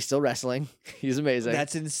 He's still wrestling. He's amazing.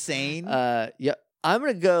 That's insane. Yep. I'm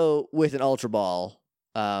going to go with an Ultra Ball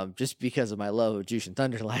just because of my love of Jushin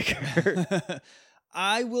Thunder Liger.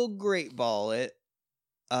 I will great ball it.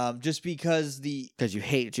 Just because Because you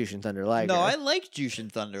hate Jushin Thunder Liger. No, I like Jushin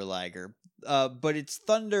Thunder Liger. But it's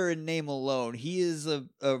Thunder in name alone. He is a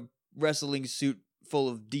wrestling suit full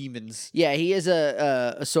of demons. Yeah, he is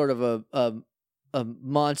a sort of a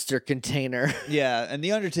monster container. Yeah, and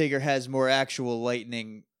the Undertaker has more actual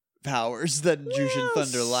lightning powers than Jushin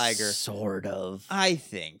Thunder Liger. Sort of. I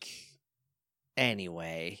think.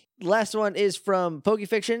 Anyway, last one is from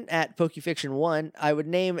Pokefiction at Pokefiction1. I would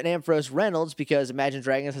name an Ampharos Reynolds because Imagine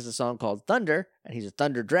Dragons has a song called Thunder, and he's a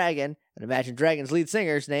Thunder Dragon, and Imagine Dragons' lead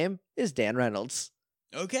singer's name is Dan Reynolds.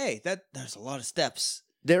 Okay, there's a lot of steps.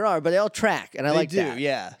 There are, but they all track, and I like that.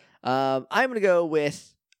 Yeah. I'm going to go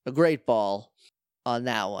with a Great Ball on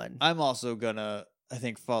that one. I'm also gonna, I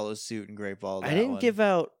think, follow suit and great ball. I didn't give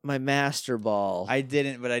out my Master Ball. I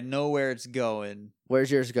didn't, but I know where it's going. Where's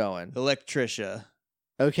yours going? Electricia.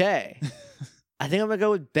 Okay. I think I'm going to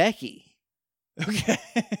go with Becky. Okay.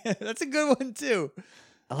 That's a good one, too.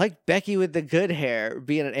 I like Becky with the good hair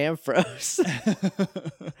being an Amphros.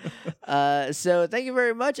 So thank you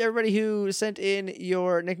very much, everybody who sent in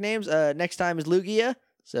your nicknames. Next time is Lugia,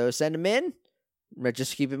 so send them in. But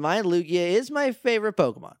just keep in mind, Lugia is my favorite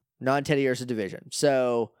Pokemon, non-Teddy Ursa Division.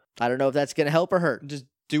 So I don't know if that's going to help or hurt. Just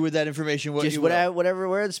do with that information what Just you will. whatever,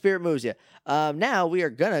 where the spirit moves you. Now we are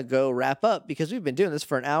going to go wrap up because we've been doing this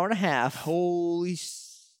for an hour and a half. Holy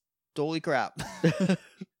crap.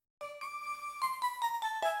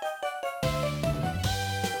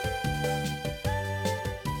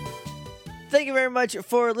 Thank you very much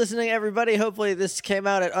for listening, everybody. Hopefully this came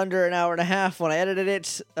out at under an hour and a half when I edited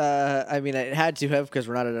it. I mean, it had to have because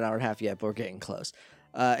we're not at an hour and a half yet, but we're getting close.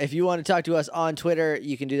 If you want to talk to us on Twitter,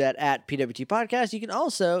 you can do that at PWT Podcast. You can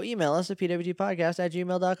also email us at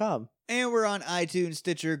pwtpodcast@gmail.com. And we're on iTunes,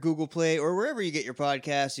 Stitcher, Google Play, or wherever you get your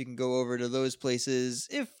podcasts. You can go over to those places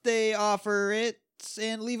if they offer it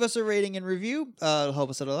and leave us a rating and review. It'll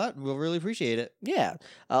help us out a lot, and we'll really appreciate it. Yeah.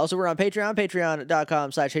 Also, we're on Patreon,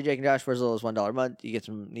 patreon.com/HeyJakeandJosh for as little as $1 a month. You get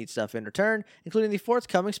some neat stuff in return, including the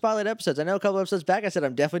forthcoming Spotlight episodes. I know a couple episodes back I said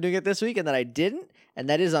I'm definitely doing it this week, and then I didn't, and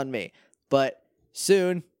that is on me. But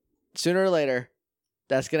sooner or later,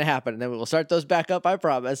 that's going to happen, and then we will start those back up, I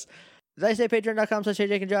promise. Did I say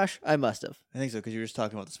patreon.com/HeyJakeandJosh? I must have. I think so, because you were just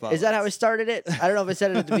talking about the Spotlight. Is that how I started it? I don't know if I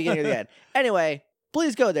said it at the beginning or the end. Anyway,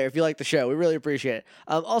 please go there if you like the show. We really appreciate it.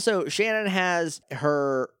 Also, Shannon has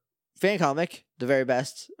her fan comic, The Very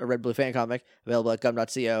Best, a Red Blue fan comic, available at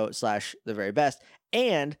gum.co/The Very Best.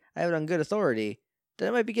 And I have it on good authority that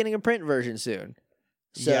I might be getting a print version soon.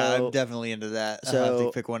 So, yeah, I'm definitely into that. I'll have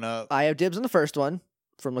to pick one up. I have dibs on the first one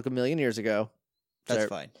from like a million years ago. That's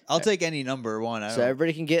fine. I'll take any number one. So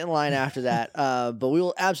everybody can get in line after that. But we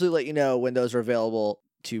will absolutely let you know when those are available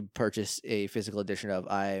to purchase a physical edition of.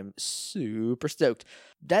 I'm super stoked.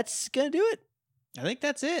 That's going to do it. I think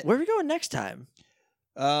that's it. Where are we going next time?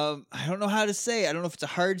 I don't know how to say. I don't know if it's a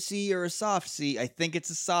hard C or a soft C. I think it's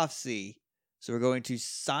a soft C. So we're going to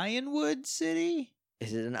Cianwood City?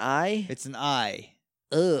 Is it an I? It's an I.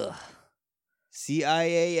 Ugh.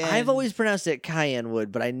 CIAN. I've always pronounced it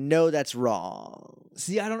Cayenne but I know that's wrong.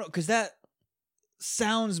 See, I don't know, because that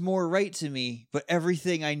sounds more right to me, but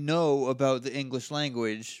everything I know about the English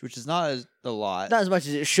language, which is not a lot. Not as much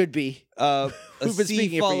as it should be. A We've been C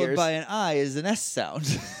speaking it for followed years. by an I is an S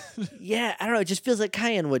sound. Yeah, I don't know. It just feels like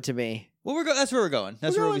Cayenne to me. Well, that's where we're going.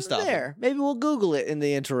 That's where we stop. There. Maybe we'll Google it in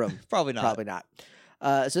the interim. Probably not. Probably not.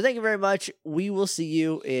 So thank you very much. We will see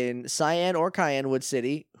you in Cyan or Cayenne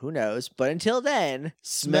City. Who knows? But until then,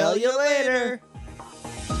 smell you later.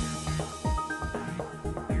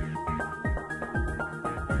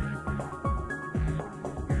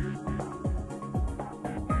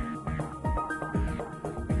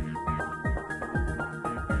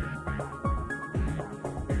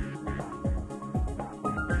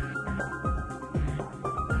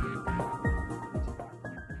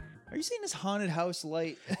 Are you seeing this haunted house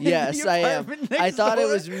light? Yes, I am. Apartment I next thought it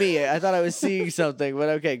door? was me. I thought I was seeing something, but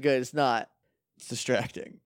okay, good. It's not. It's distracting.